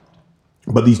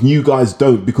 But these new guys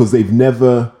don't, because they've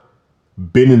never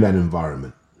been in that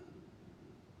environment.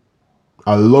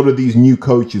 A lot of these new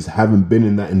coaches haven't been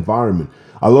in that environment.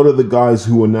 A lot of the guys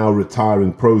who are now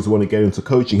retiring pros who want to get into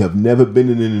coaching have never been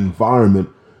in an environment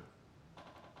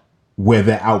where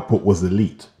their output was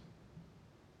elite.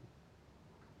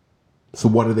 So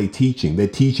what are they teaching? They're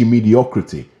teaching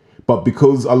mediocrity. But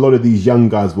because a lot of these young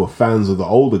guys were fans of the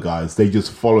older guys, they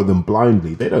just follow them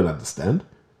blindly. They don't understand.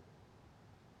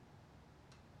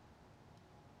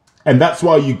 And that's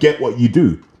why you get what you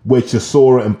do, where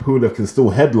Chisora and Pula can still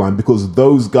headline, because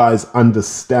those guys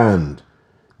understand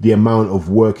the amount of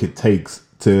work it takes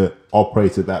to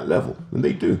operate at that level. And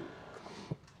they do.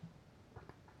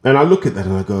 And I look at that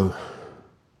and I go,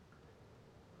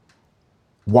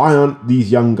 why aren't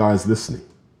these young guys listening?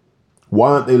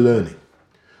 Why aren't they learning?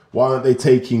 Why aren't they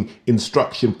taking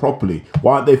instruction properly?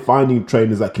 Why aren't they finding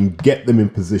trainers that can get them in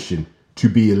position to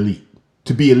be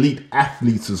elite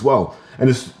athletes as well?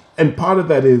 And part of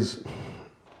that is,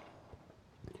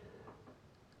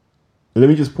 let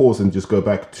me just pause and just go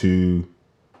back to,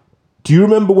 do you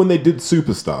remember when they did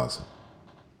Superstars?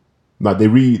 Like they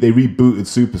rebooted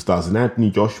Superstars, and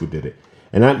Anthony Joshua did it.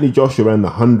 And Anthony Joshua ran the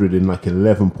 100 in like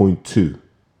 11.2. I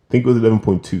think it was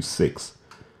 11.26.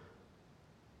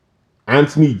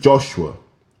 Anthony Joshua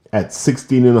at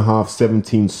 16 and a half,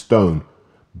 17 stone,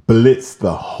 blitzed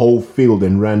the whole field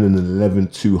and ran in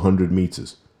 11.200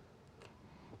 meters.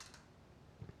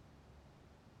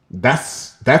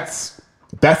 That's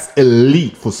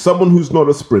elite for someone who's not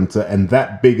a sprinter and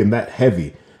that big and that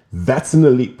heavy. That's an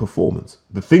elite performance.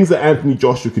 The things that Anthony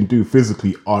Joshua can do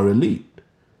physically are elite.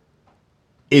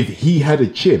 If he had a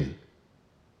chin,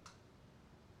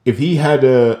 if he had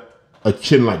a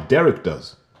chin like Derek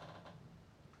does,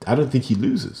 I don't think he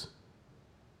loses.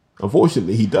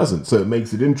 Unfortunately, he doesn't, so it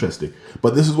makes it interesting.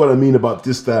 But this is what I mean about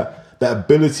just that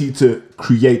ability to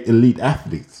create elite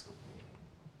athletes.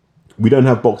 We don't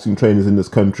have boxing trainers in this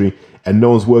country, and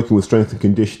no one's working with strength and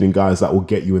conditioning guys that will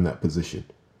get you in that position.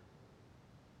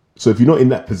 So if you're not in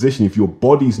that position, if your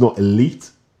body's not elite,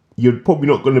 you're probably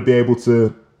not going to be able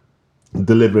to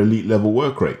deliver elite level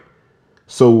work rate.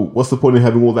 So what's the point of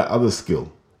having all that other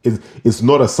skill? It's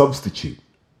not a substitute.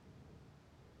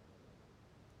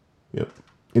 Yep.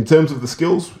 In terms of the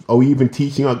skills, are we even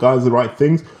teaching our guys the right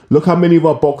things? Look how many of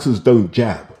our boxers don't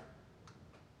jab.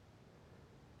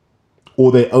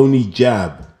 Or they only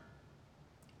jab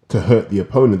to hurt the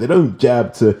opponent. They don't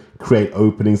jab to create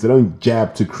openings. They don't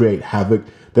jab to create havoc.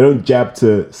 They don't jab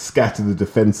to scatter the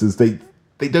defenses. They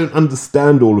don't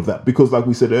understand all of that because, like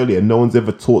we said earlier, no one's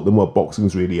ever taught them what boxing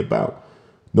is really about.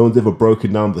 No one's ever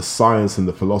broken down the science and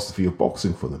the philosophy of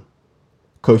boxing for them.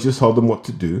 Coaches tell them what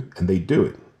to do, and they do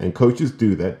it. And coaches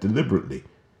do that deliberately.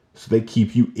 So they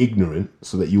keep you ignorant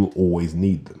so that you'll always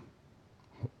need them.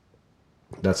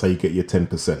 That's how you get your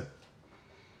 10%.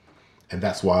 And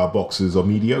that's why our boxers are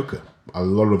mediocre. A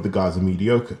lot of the guys are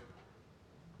mediocre.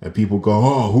 And people go,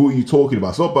 oh, who are you talking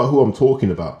about? It's not about who I'm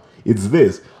talking about. It's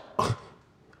this.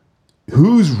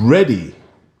 Who's ready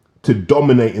to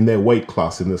dominate in their weight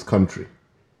class in this country?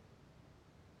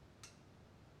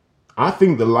 I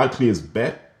think the likeliest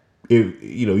bet, if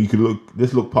you could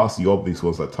look past the obvious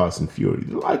ones like Tyson Fury.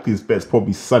 The likeliest bet is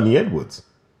probably Sonny Edwards.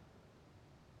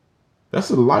 That's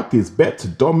the likeliest bet to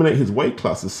dominate his weight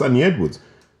class is Sonny Edwards.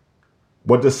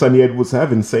 What does Sonny Edwards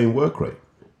have? Insane work rate.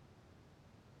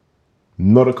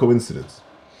 Not a coincidence.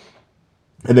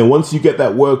 And then once you get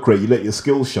that work rate, you let your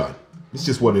skills shine. It's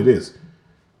just what it is.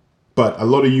 But a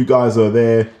lot of you guys are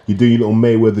there, you're doing your little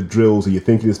Mayweather drills, or you're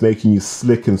thinking it's making you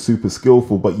slick and super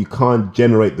skillful, but you can't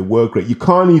generate the work rate. You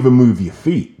can't even move your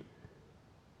feet.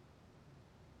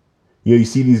 You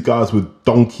see these guys with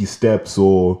donkey steps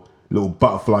or little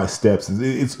butterfly steps.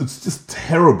 It's just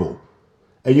terrible.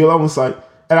 And you're almost like,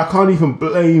 and I can't even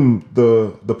blame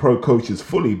the pro coaches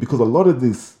fully because a lot of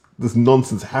this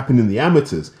nonsense happened in the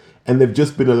amateurs and they've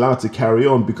just been allowed to carry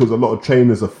on because a lot of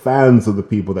trainers are fans of the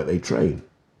people that they train.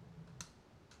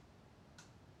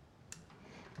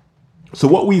 So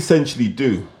what we essentially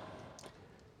do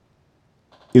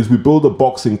is we build a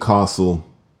boxing castle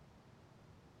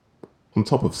on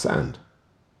top of sand.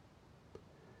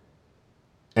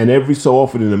 And every so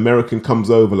often an American comes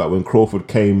over, like when Crawford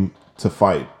came to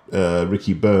fight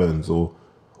Ricky Burns, or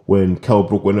when Kell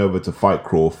Brook went over to fight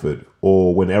Crawford,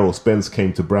 or when Errol Spence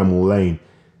came to Bramall Lane.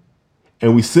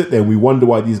 And we sit there and we wonder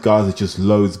why these guys are just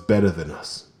loads better than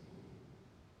us.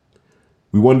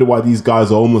 We wonder why these guys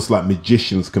are almost like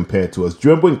magicians compared to us. Do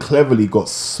you remember when Cleverly got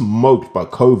smoked by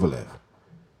Kovalev?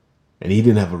 And he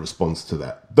didn't have a response to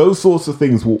that. Those sorts of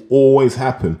things will always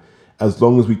happen as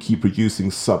long as we keep producing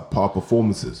subpar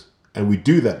performances. And we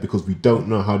do that because we don't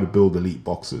know how to build elite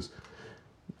boxers.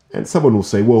 And someone will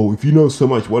say, well, if you know so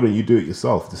much, why don't you do it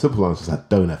yourself? The simple answer is I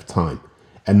don't have time.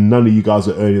 And none of you guys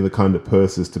are earning the kind of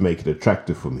purses to make it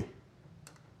attractive for me.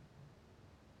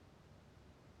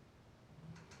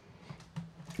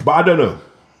 But I don't know.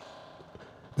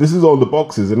 This is on the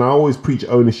boxers, and I always preach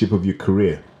ownership of your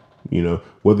career. You know,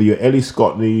 whether you're Ellie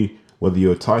Scotney, whether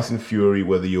you're Tyson Fury,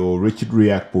 whether you're Richard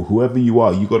Riakpo, whoever you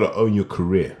are, you got to own your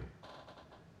career.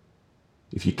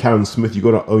 If you're Karen Smith, you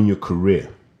got to own your career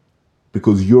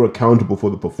because you're accountable for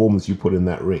the performance you put in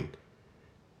that ring.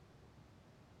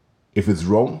 If it's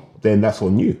wrong, then that's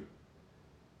on you.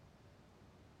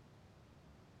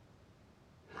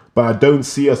 But I don't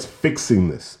see us fixing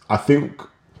this. I think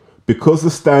because the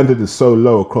standard is so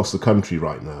low across the country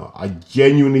right now, I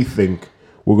genuinely think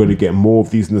we're going to get more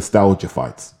of these nostalgia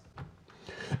fights.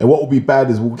 And what will be bad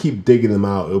is we'll keep digging them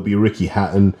out. It'll be Ricky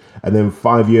Hatton. And then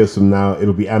 5 years from now,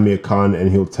 it'll be Amir Khan and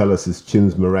he'll tell us his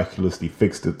chin's miraculously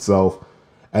fixed itself.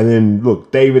 And then,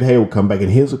 look, David Haye will come back.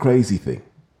 And here's the crazy thing.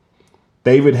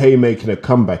 David Haye making a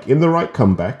comeback, in the right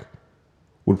comeback,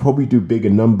 would probably do bigger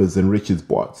numbers than Richard's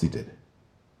Boatsy did.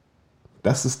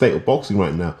 That's the state of boxing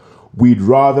right now. We'd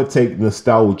rather take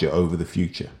nostalgia over the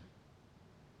future.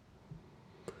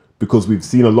 Because we've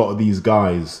seen a lot of these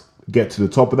guys get to the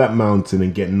top of that mountain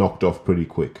and get knocked off pretty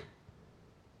quick.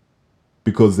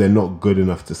 Because they're not good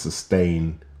enough to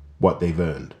sustain what they've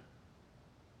earned.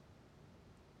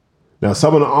 Now,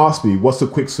 someone asked me, what's the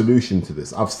quick solution to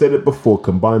this? I've said it before,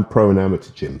 combine pro and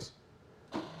amateur gyms.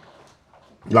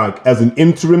 Like, as an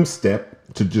interim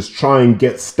step to just try and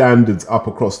get standards up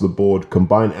across the board,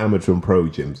 combine amateur and pro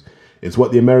gyms. It's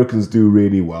what the Americans do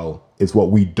really well. It's what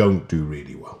we don't do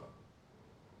really well.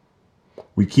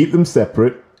 We keep them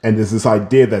separate, and there's this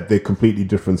idea that they're completely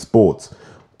different sports.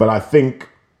 But I think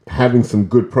having some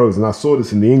good pros, and I saw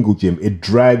this in the Ingle gym, it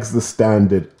drags the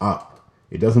standard up.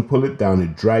 It doesn't pull it down,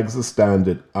 it drags the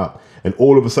standard up. And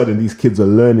all of a sudden, these kids are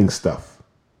learning stuff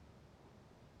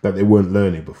that they weren't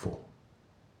learning before.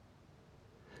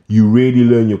 You really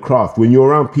learn your craft. When you're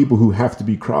around people who have to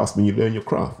be craftsmen, you learn your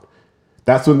craft.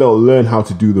 That's when they'll learn how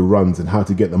to do the runs and how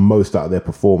to get the most out of their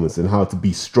performance and how to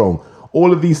be strong.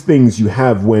 All of these things you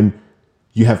have when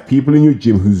you have people in your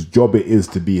gym whose job it is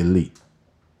to be elite.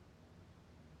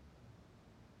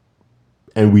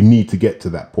 And we need to get to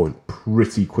that point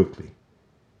pretty quickly.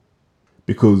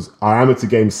 Because our amateur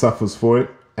game suffers for it,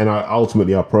 and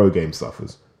ultimately our pro game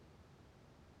suffers.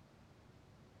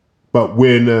 But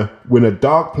we're in a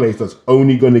dark place that's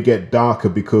only going to get darker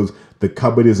because the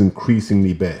cupboard is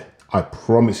increasingly bare. I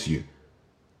promise you.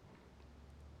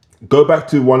 Go back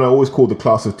to one I always call the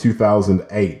class of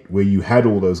 2008, where you had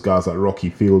all those guys like Rocky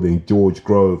Fielding, George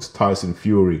Groves, Tyson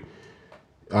Fury.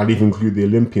 I'd even include the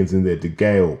Olympians in there,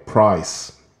 DeGale,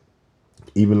 Price,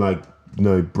 even like,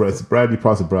 Bradley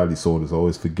Price and Bradley Saunders, I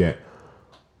always forget.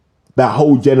 That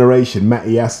whole generation,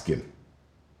 Matty Askin,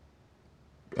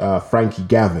 Frankie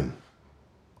Gavin,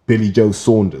 Billy Joe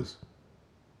Saunders.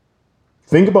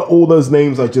 Think about all those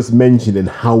names I just mentioned and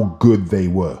how good they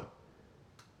were.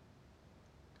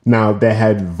 Now, they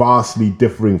had vastly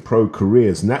differing pro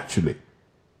careers, naturally.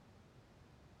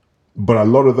 But a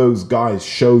lot of those guys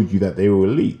showed you that they were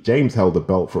elite. James held the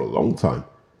belt for a long time.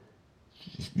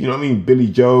 You know what I mean? Billy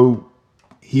Joe,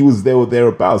 he was there or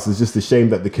thereabouts. It's just a shame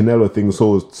that the Canelo thing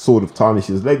sort of tarnished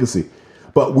his legacy.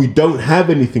 But we don't have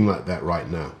anything like that right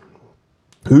now.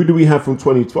 Who do we have from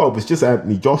 2012? It's just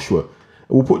Anthony Joshua.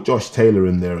 We'll put Josh Taylor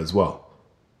in there as well.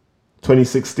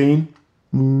 2016,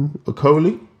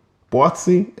 Okoli,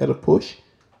 Boatsy at a push.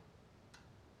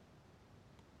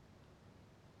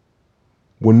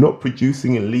 We're not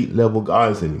producing elite level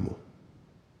guys anymore.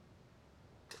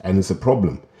 And it's a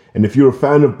problem. And if you're a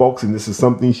fan of boxing, this is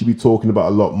something you should be talking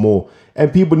about a lot more.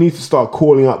 And people need to start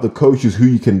calling out the coaches who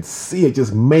you can see are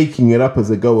just making it up as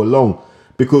they go along,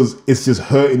 because it's just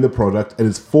hurting the product and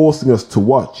it's forcing us to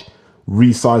watch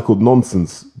recycled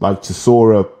nonsense like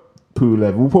Chisora,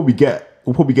 Pulev. We'll probably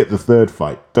get the third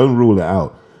fight. Don't rule it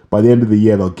out. By the end of the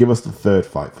year, they'll give us the third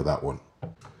fight for that one.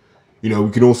 You know,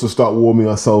 we can also start warming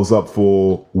ourselves up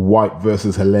for White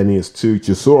versus Hellenius too.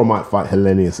 Chisora might fight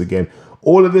Hellenius again.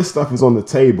 All of this stuff is on the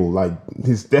table. Like,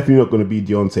 he's definitely not going to be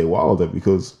Deontay Wilder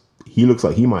because he looks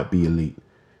like he might be elite.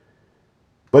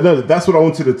 But no, that's what I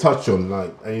wanted to touch on.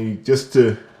 Like, just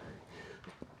to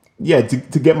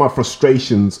get my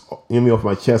frustrations off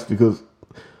my chest, because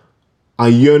I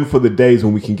yearn for the days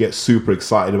when we can get super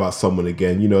excited about someone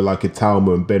again. You know, like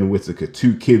Italma and Ben Whittaker,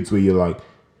 two kids where you're like,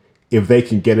 if they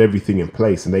can get everything in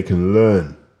place and they can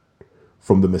learn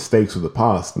from the mistakes of the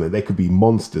past, man, they could be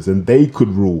monsters and they could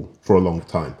rule for a long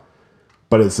time.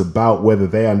 But it's about whether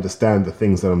they understand the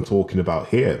things that I'm talking about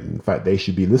here. In fact, they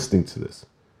should be listening to this.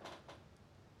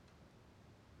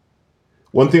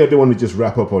 One thing I do want to just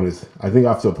wrap up on is I think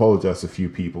I have to apologize to a few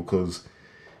people because,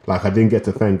 like, I didn't get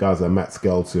to thank guys like Matt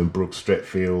Skelton, Brooks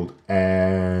Stretfield,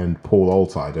 and Paul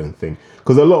Alter, I don't think.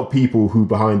 Because a lot of people who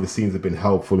behind the scenes have been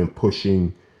helpful in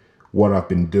pushing what I've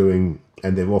been doing,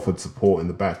 and they've offered support in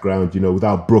the background. You know,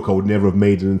 without Brooke, I would never have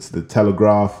made it into the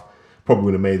Telegraph. Probably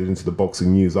wouldn't have made it into the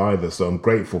Boxing News either. So I'm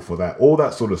grateful for that. All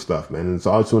that sort of stuff, man. And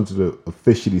so I just wanted to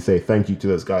officially say thank you to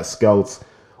those guys. Skelts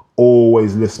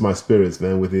always lifts my spirits,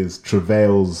 man, with his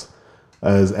travails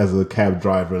as a cab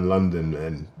driver in London,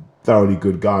 and thoroughly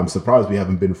good guy. I'm surprised we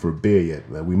haven't been for a beer yet,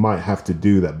 man. We might have to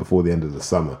do that before the end of the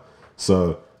summer.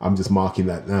 So I'm just marking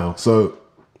that now. So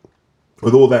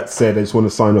with all that said, I just want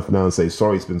to sign off now and say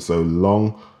sorry it's been so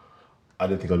long. I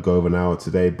didn't think I'd go over an hour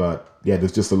today, but yeah,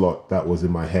 there's just a lot that was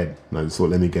in my head. And I just thought,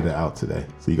 let me get it out today.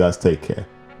 So you guys take care.